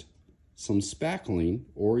used some spackling,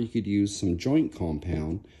 or you could use some joint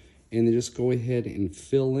compound, and then just go ahead and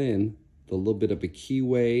fill in the little bit of a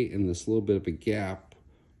keyway and this little bit of a gap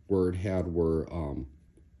where it had where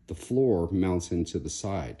the floor mounts into the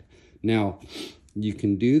side. Now, you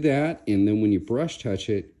can do that, and then when you brush touch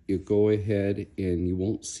it, you go ahead and you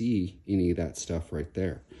won't see any of that stuff right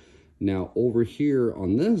there. Now over here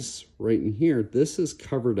on this, right in here, this is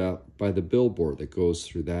covered up by the billboard that goes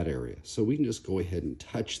through that area. So we can just go ahead and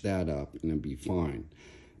touch that up and it'll be fine.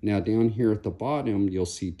 Now down here at the bottom, you'll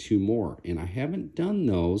see two more. And I haven't done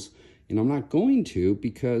those, and I'm not going to,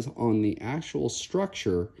 because on the actual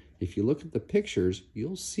structure, if you look at the pictures,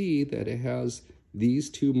 you'll see that it has these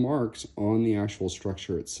two marks on the actual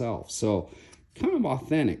structure itself. So kind of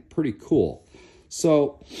authentic, pretty cool.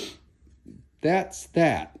 So that's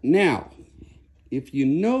that. Now, if you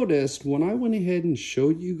noticed, when I went ahead and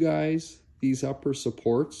showed you guys these upper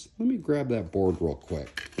supports, let me grab that board real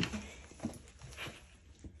quick.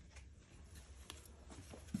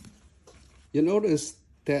 You notice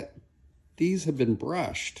that these have been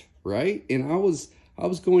brushed, right? And I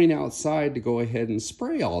was going outside to go ahead and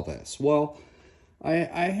spray all this. Well, I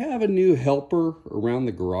have a new helper around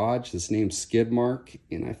the garage. His name's Skidmark,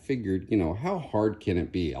 and I figured, you know, how hard can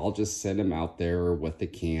it be? I'll just send him out there with the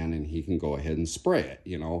can and he can go ahead and spray it,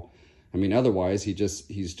 you know. I mean, otherwise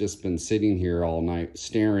he's just been sitting here all night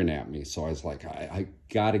staring at me. So I was like, I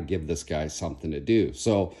gotta give this guy something to do.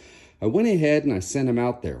 So I went ahead and I sent him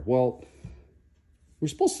out there. Well, we're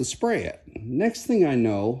supposed to spray it. Next thing I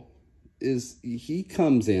know is he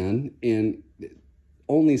comes in and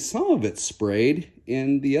only some of it's sprayed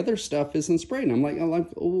and the other stuff isn't sprayed. And I'm like,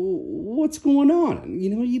 what's going on? You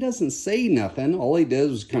know, he doesn't say nothing. All he did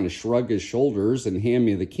was kind of shrug his shoulders and hand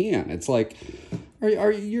me the can. It's like,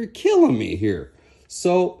 you're killing me here.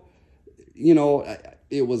 So, you know,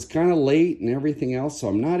 it was kind of late and everything else, so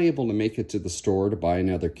I'm not able to make it to the store to buy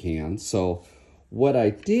another can. So what I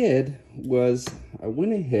did was I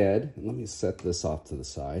went ahead, and let me set this off to the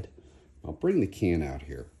side. I'll bring the can out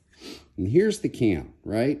here. And here's the can,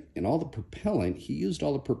 right? And all the propellant, he used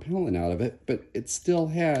all the propellant out of it, but it still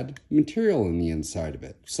had material in the inside of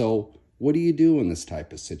it. So What do you do in this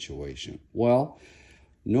type of situation? Well,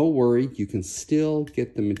 no worry, you can still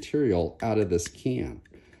get the material out of this can.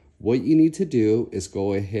 What you need to do is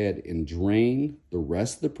go ahead and drain the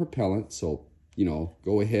rest of the propellant. So,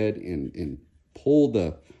 go ahead and pull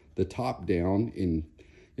the top down, and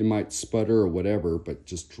it might sputter or whatever, but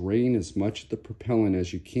just drain as much of the propellant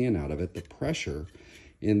as you can out of it, the pressure.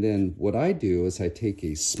 And then what I do is I take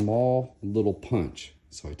a small little punch.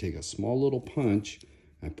 So I take a small little punch,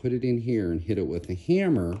 I put it in here and hit it with a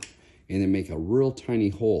hammer, and then make a real tiny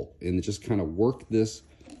hole, and just kind of work this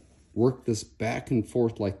back and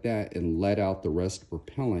forth like that, and let out the rest of the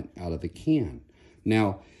propellant out of the can.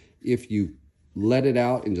 Now, if you let it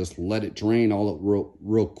out and just let it drain all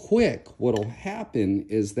real quick, what'll happen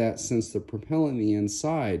is that since the propellant in the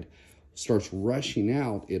inside starts rushing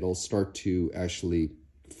out, it'll start to actually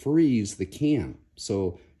freeze the can.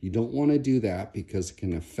 So you don't want to do that because it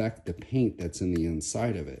can affect the paint that's in the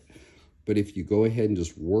inside of it. But if you go ahead and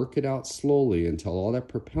just work it out slowly until all that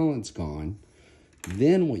propellant's gone,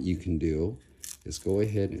 then what you can do is go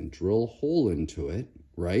ahead and drill a hole into it,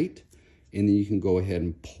 right? And then you can go ahead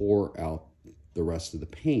and pour out the rest of the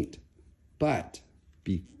paint. But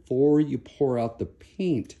before you pour out the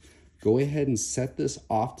paint, go ahead and set this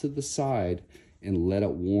off to the side and let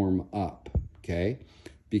it warm up, okay?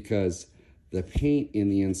 Because the paint in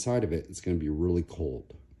the inside of it is going to be really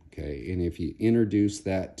cold, okay? And if you introduce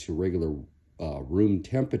that to regular room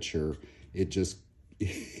temperature, it just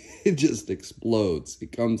it just explodes.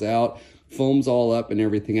 It comes out, foams all up and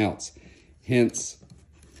everything else. Hence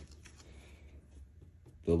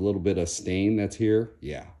the little bit of stain that's here.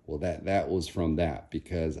 Yeah, well that was from that,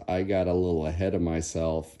 because I got a little ahead of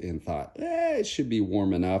myself and thought, it should be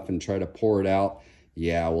warm enough, and try to pour it out.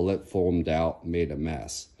 Yeah, well, it foamed out, made a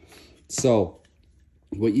mess. So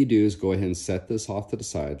what you do is go ahead and set this off to the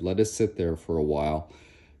side, let it sit there for a while.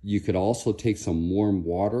 You could also take some warm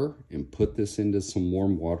water and put this into some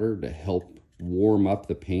warm water to help warm up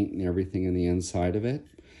the paint and everything in the inside of it.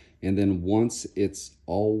 And then once it's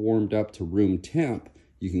all warmed up to room temp,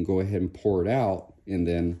 you can go ahead and pour it out, and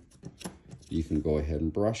then you can go ahead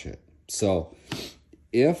and brush it. So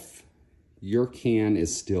if your can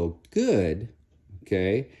is still good,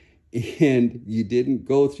 okay, and you didn't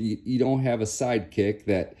go through, you don't have a sidekick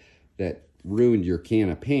that ruined your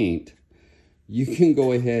can of paint, you can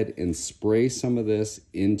go ahead and spray some of this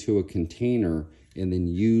into a container and then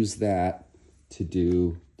use that to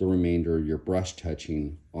do the remainder of your brush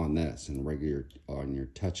touching on this and on your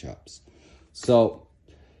touch-ups. So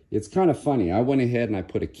it's kind of funny. I went ahead and I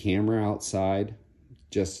put a camera outside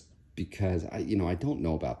just because I don't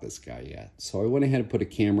know about this guy yet. So I went ahead and put a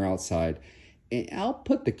camera outside, and I'll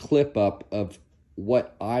put the clip up of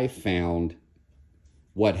what I found,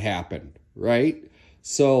 what happened, right?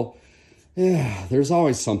 So yeah, there's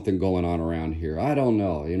always something going on around here. I don't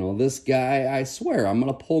know. This guy, I swear, I'm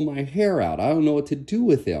going to pull my hair out. I don't know what to do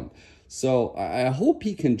with him. So I hope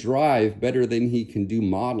he can drive better than he can do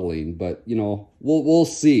modeling, but, we'll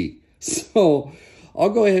see. So I'll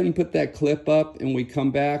go ahead and put that clip up, and we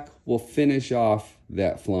come back, we'll finish off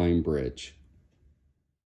that flying bridge.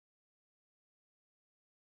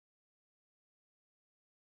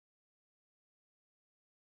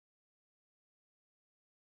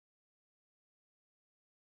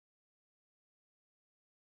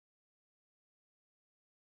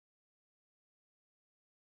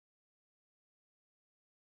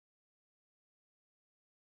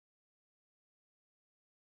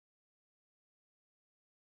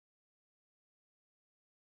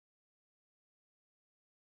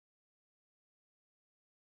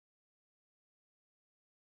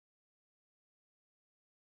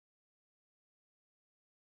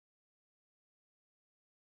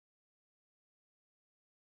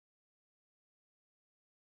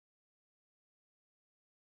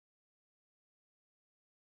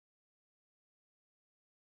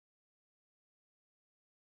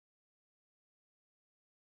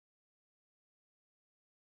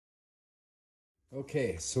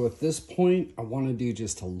 Okay, so at this point, I want to do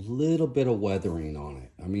just a little bit of weathering on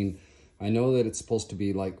it. I mean, I know that it's supposed to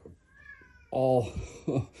be like all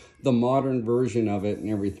the modern version of it and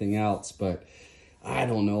everything else, but I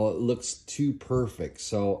don't know, it looks too perfect.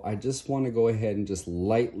 So I just want to go ahead and just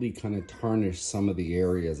lightly kind of tarnish some of the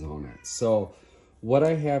areas on it. So what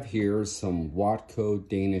I have here is some Watkins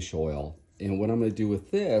Danish oil. And what I'm going to do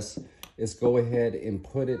with this is go ahead and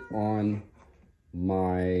put it on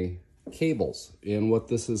my cables. And what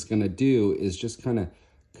this is going to do is just kind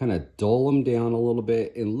of dull them down a little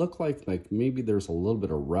bit and look like maybe there's a little bit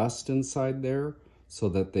of rust inside there, so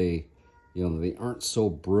that they, they aren't so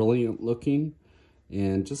brilliant looking.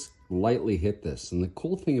 And just lightly hit this. And the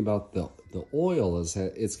cool thing about the oil is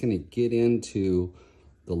that it's going to get into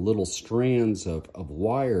the little strands of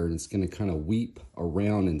wire, and it's going to kind of weep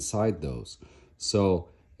around inside those. So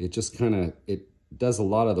it just kind of, it does a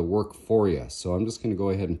lot of the work for you. So I'm just going to go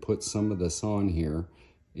ahead and put some of this on here,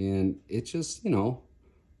 and it just, you know,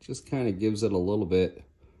 just kind of gives it a little bit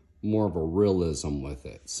more of a realism with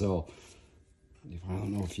it. So I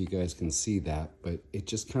don't know if you guys can see that, but it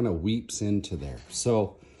just kind of weeps into there.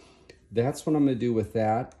 So that's what I'm going to do with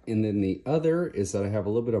that. And then the other is that I have a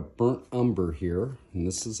little bit of burnt umber here, and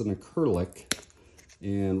this is an acrylic.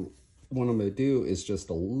 And what I'm going to do is just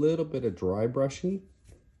a little bit of dry brushing.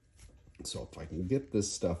 So if I can get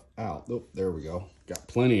this stuff out, oh, there we go, got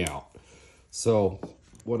plenty out. So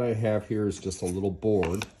what I have here is just a little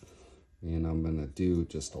board, and I'm going to do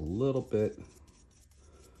just a little bit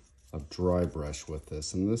of dry brush with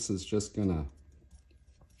this. And this is just going to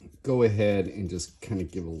go ahead and just kind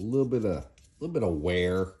of give a little bit of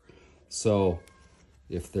wear. So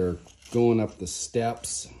if they're going up the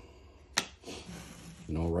steps,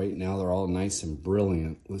 you know, right now they're all nice and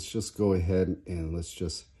brilliant. Let's just go ahead and let's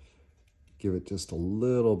just give it just a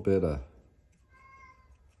little bit of,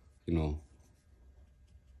 you know,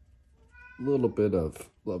 a little bit of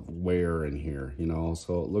wear in here, you know,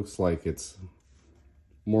 so it looks like it's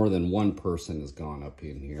more than one person has gone up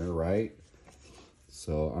in here, right?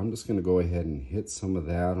 So I'm just going to go ahead and hit some of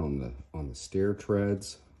that on the stair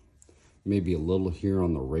treads, maybe a little here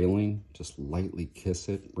on the railing. Just lightly kiss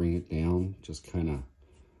it, bring it down, just kind of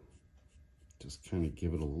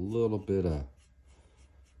give it a little bit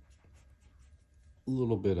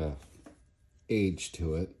of age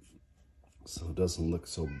to it, so it doesn't look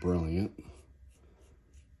so brilliant.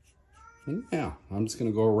 And yeah, I'm just going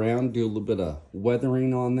to go around, do a little bit of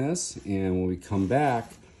weathering on this, and when we come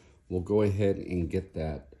back, we'll go ahead and get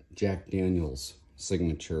that Jack Daniel's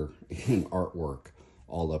signature and artwork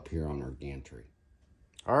all up here on our gantry.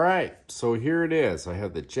 All right, so here it is. I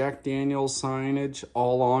have the Jack Daniel's signage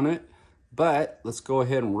all on it, but let's go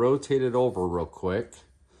ahead and rotate it over real quick.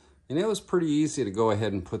 And it was pretty easy to go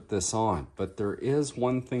ahead and put this on, but there is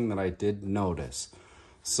one thing that I did notice.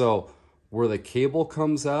 So where the cable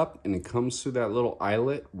comes up and it comes through that little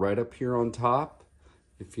eyelet right up here on top,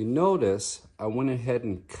 if you notice, I went ahead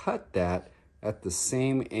and cut that at the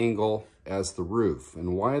same angle as the roof.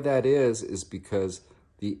 And why that is because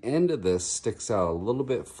the end of this sticks out a little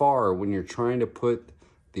bit far when you're trying to put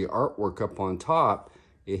the artwork up on top.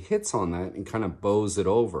 It hits on that and kind of bows it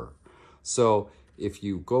over. So if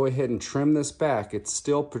you go ahead and trim this back, it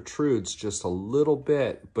still protrudes just a little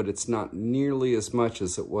bit, but it's not nearly as much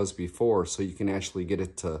as it was before, so you can actually get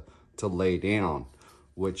it to lay down,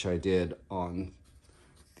 which I did on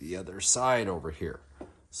the other side over here.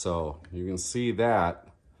 So you can see that,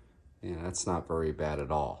 yeah, that's not very bad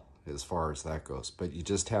at all as far as that goes, but you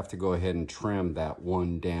just have to go ahead and trim that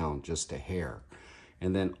one down just a hair.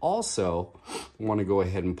 And then also, I want to go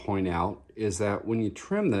ahead and point out is that when you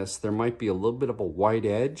trim this, there might be a little bit of a white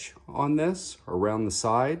edge on this around the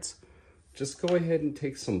sides. Just go ahead and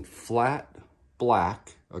take some flat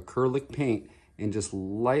black acrylic paint and just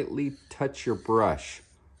lightly touch your brush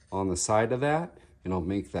on the side of that, and it'll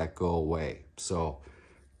make that go away. So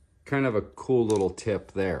kind of a cool little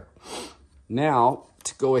tip there. Now,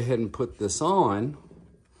 to go ahead and put this on,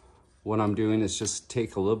 what I'm doing is just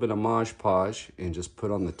take a little bit of Mod Podge and just put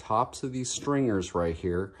on the tops of these stringers right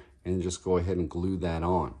here and just go ahead and glue that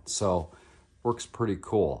on. So works pretty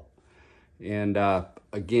cool. And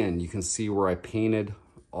again, you can see where I painted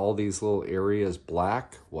all these little areas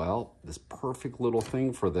black. Well, this perfect little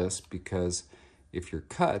thing for this, because if your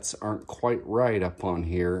cuts aren't quite right up on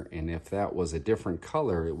here, and if that was a different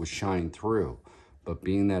color, it would shine through. But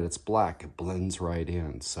being that it's black, it blends right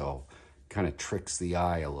in. So kind of tricks the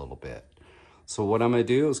eye a little bit. So what I'm going to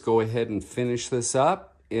do is go ahead and finish this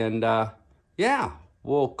up, and yeah,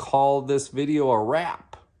 we'll call this video a wrap.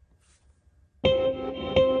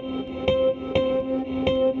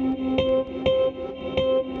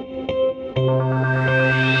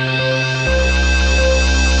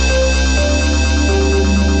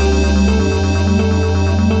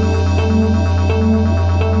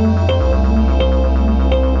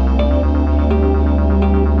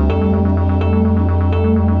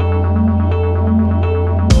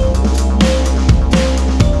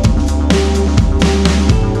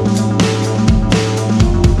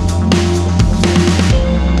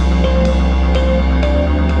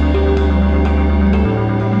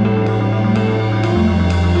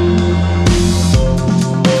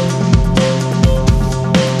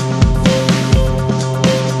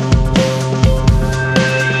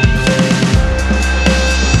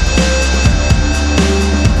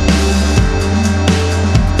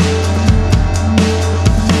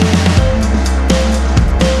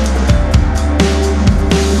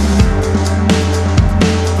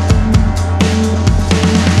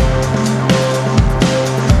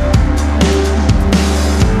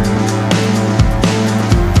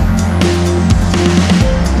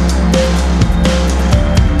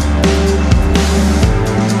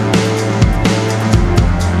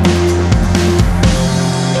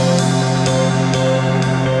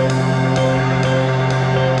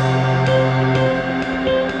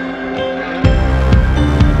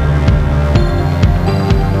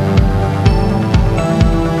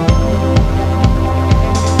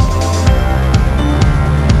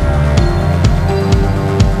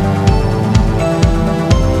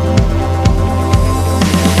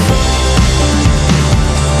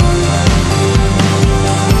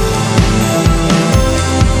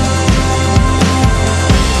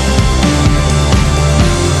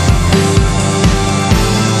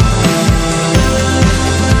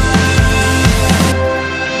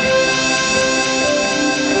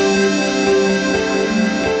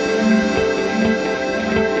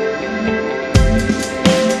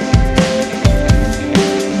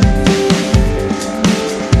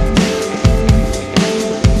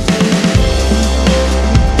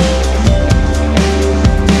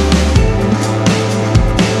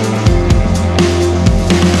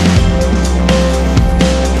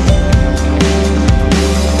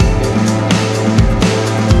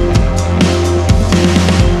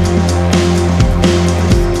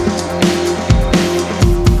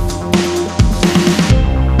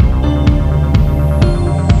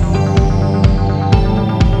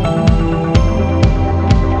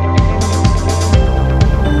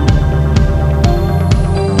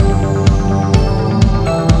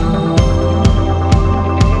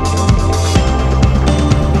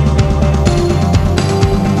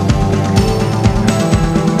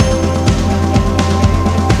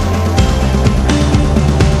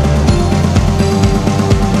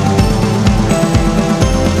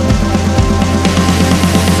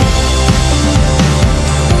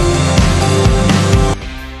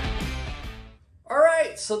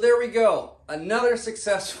 there we go. Another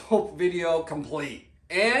successful video complete.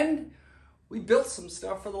 And we built some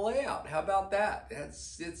stuff for the layout. How about that?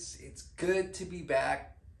 It's good to be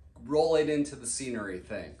back, roll it into the scenery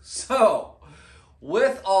thing. So,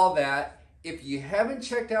 with all that, if you haven't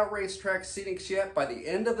checked out Racetrack Scenics yet, by the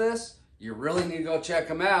end of this, you really need to go check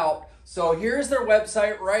them out. So here's their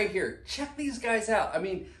website right here. Check these guys out. I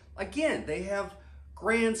mean, again, they have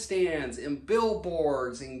grandstands and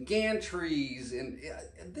billboards and gantries and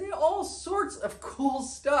all sorts of cool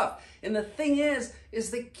stuff. And the thing is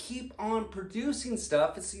they keep on producing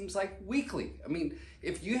stuff, it seems like weekly. I mean,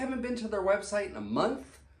 if you haven't been to their website in a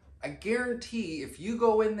month, I guarantee if you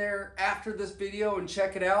go in there after this video and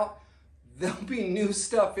check it out, there'll be new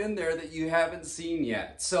stuff in there that you haven't seen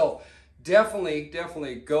yet. So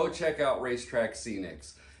definitely go check out Racetrack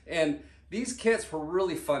Scenics. And these kits were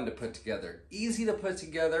really fun to put together, easy to put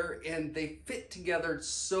together, and they fit together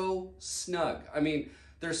so snug. I mean,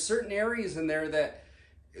 there's certain areas in there that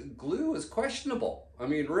glue is questionable. I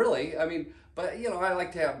mean, really, but you know, I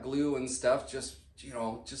like to have glue and stuff, just, you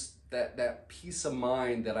know, just that peace of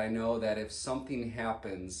mind that I know that if something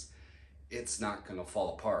happens, it's not gonna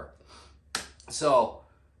fall apart. So,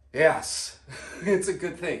 yes, it's a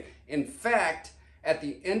good thing. In fact, at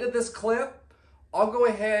the end of this clip, I'll go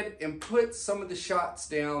ahead and put some of the shots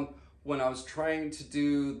down when I was trying to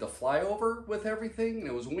do the flyover with everything, and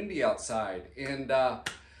it was windy outside. And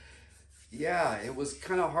yeah, it was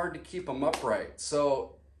kind of hard to keep them upright.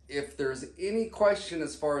 So if there's any question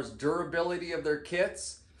as far as durability of their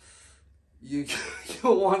kits,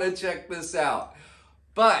 you'll want to check this out.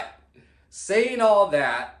 But saying all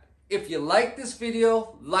that, if you like this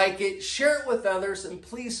video, like it, share it with others, and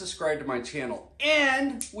please subscribe to my channel.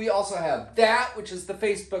 And we also have that, which is the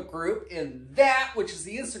Facebook group, and that, which is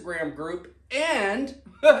the Instagram group, and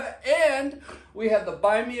we have the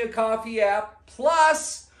Buy Me a Coffee app,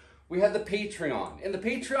 plus we have the Patreon. And the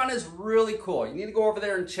Patreon is really cool. You need to go over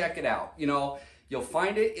there and check it out. You know, you'll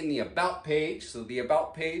find it in the About page. So the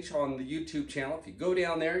About page on the YouTube channel, if you go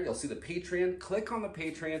down there, you'll see the Patreon. Click on the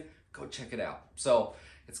Patreon, go check it out. So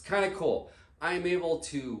it's kind of cool. I am able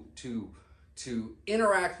to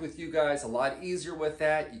interact with you guys a lot easier with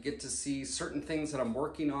that. You get to see certain things that I'm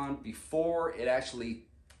working on before it actually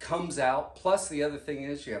comes out. Plus, the other thing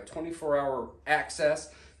is you have 24-hour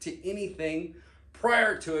access to anything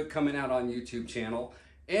prior to it coming out on YouTube channel.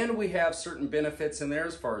 And we have certain benefits in there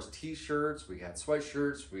as far as t-shirts, we got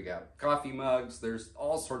sweatshirts, we got coffee mugs, there's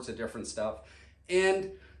all sorts of different stuff.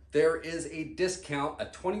 And there is a discount, a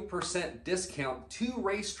 20% discount to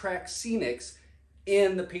Racetrack Scenics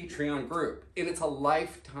in the Patreon group. And it's a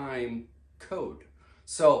lifetime code.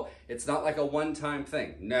 So it's not like a one-time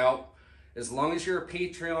thing. No, as long as you're a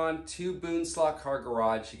Patreon to Boone Slot Car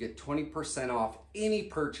Garage, you get 20% off any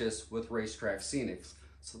purchase with Racetrack Scenics.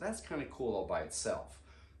 So that's kind of cool all by itself.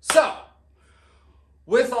 So,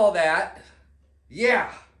 with all that, yeah,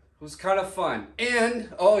 it was kind of fun.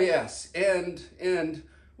 And, oh yes, and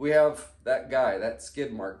we have that guy, that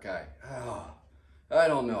skid mark guy. Oh, I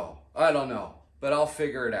don't know, but I'll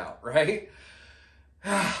figure it out, right?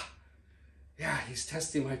 Yeah, he's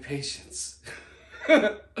testing my patience.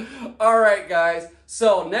 All right, guys.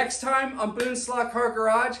 So next time on Boone Slot Car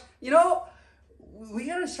Garage, you know, we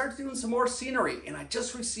gotta start doing some more scenery. And I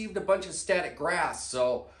just received a bunch of static grass,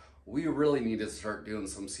 so we really need to start doing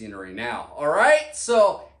some scenery now. All right,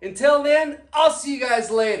 so until then, I'll see you guys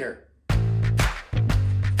later.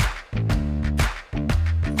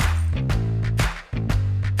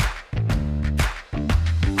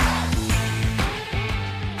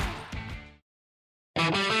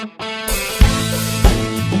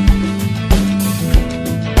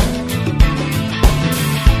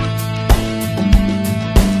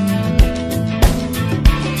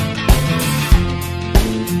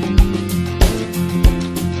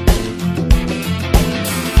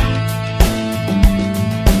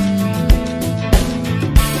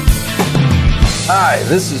 Hi,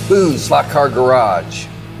 this is Boone Slot Car Garage.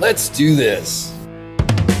 Let's do this.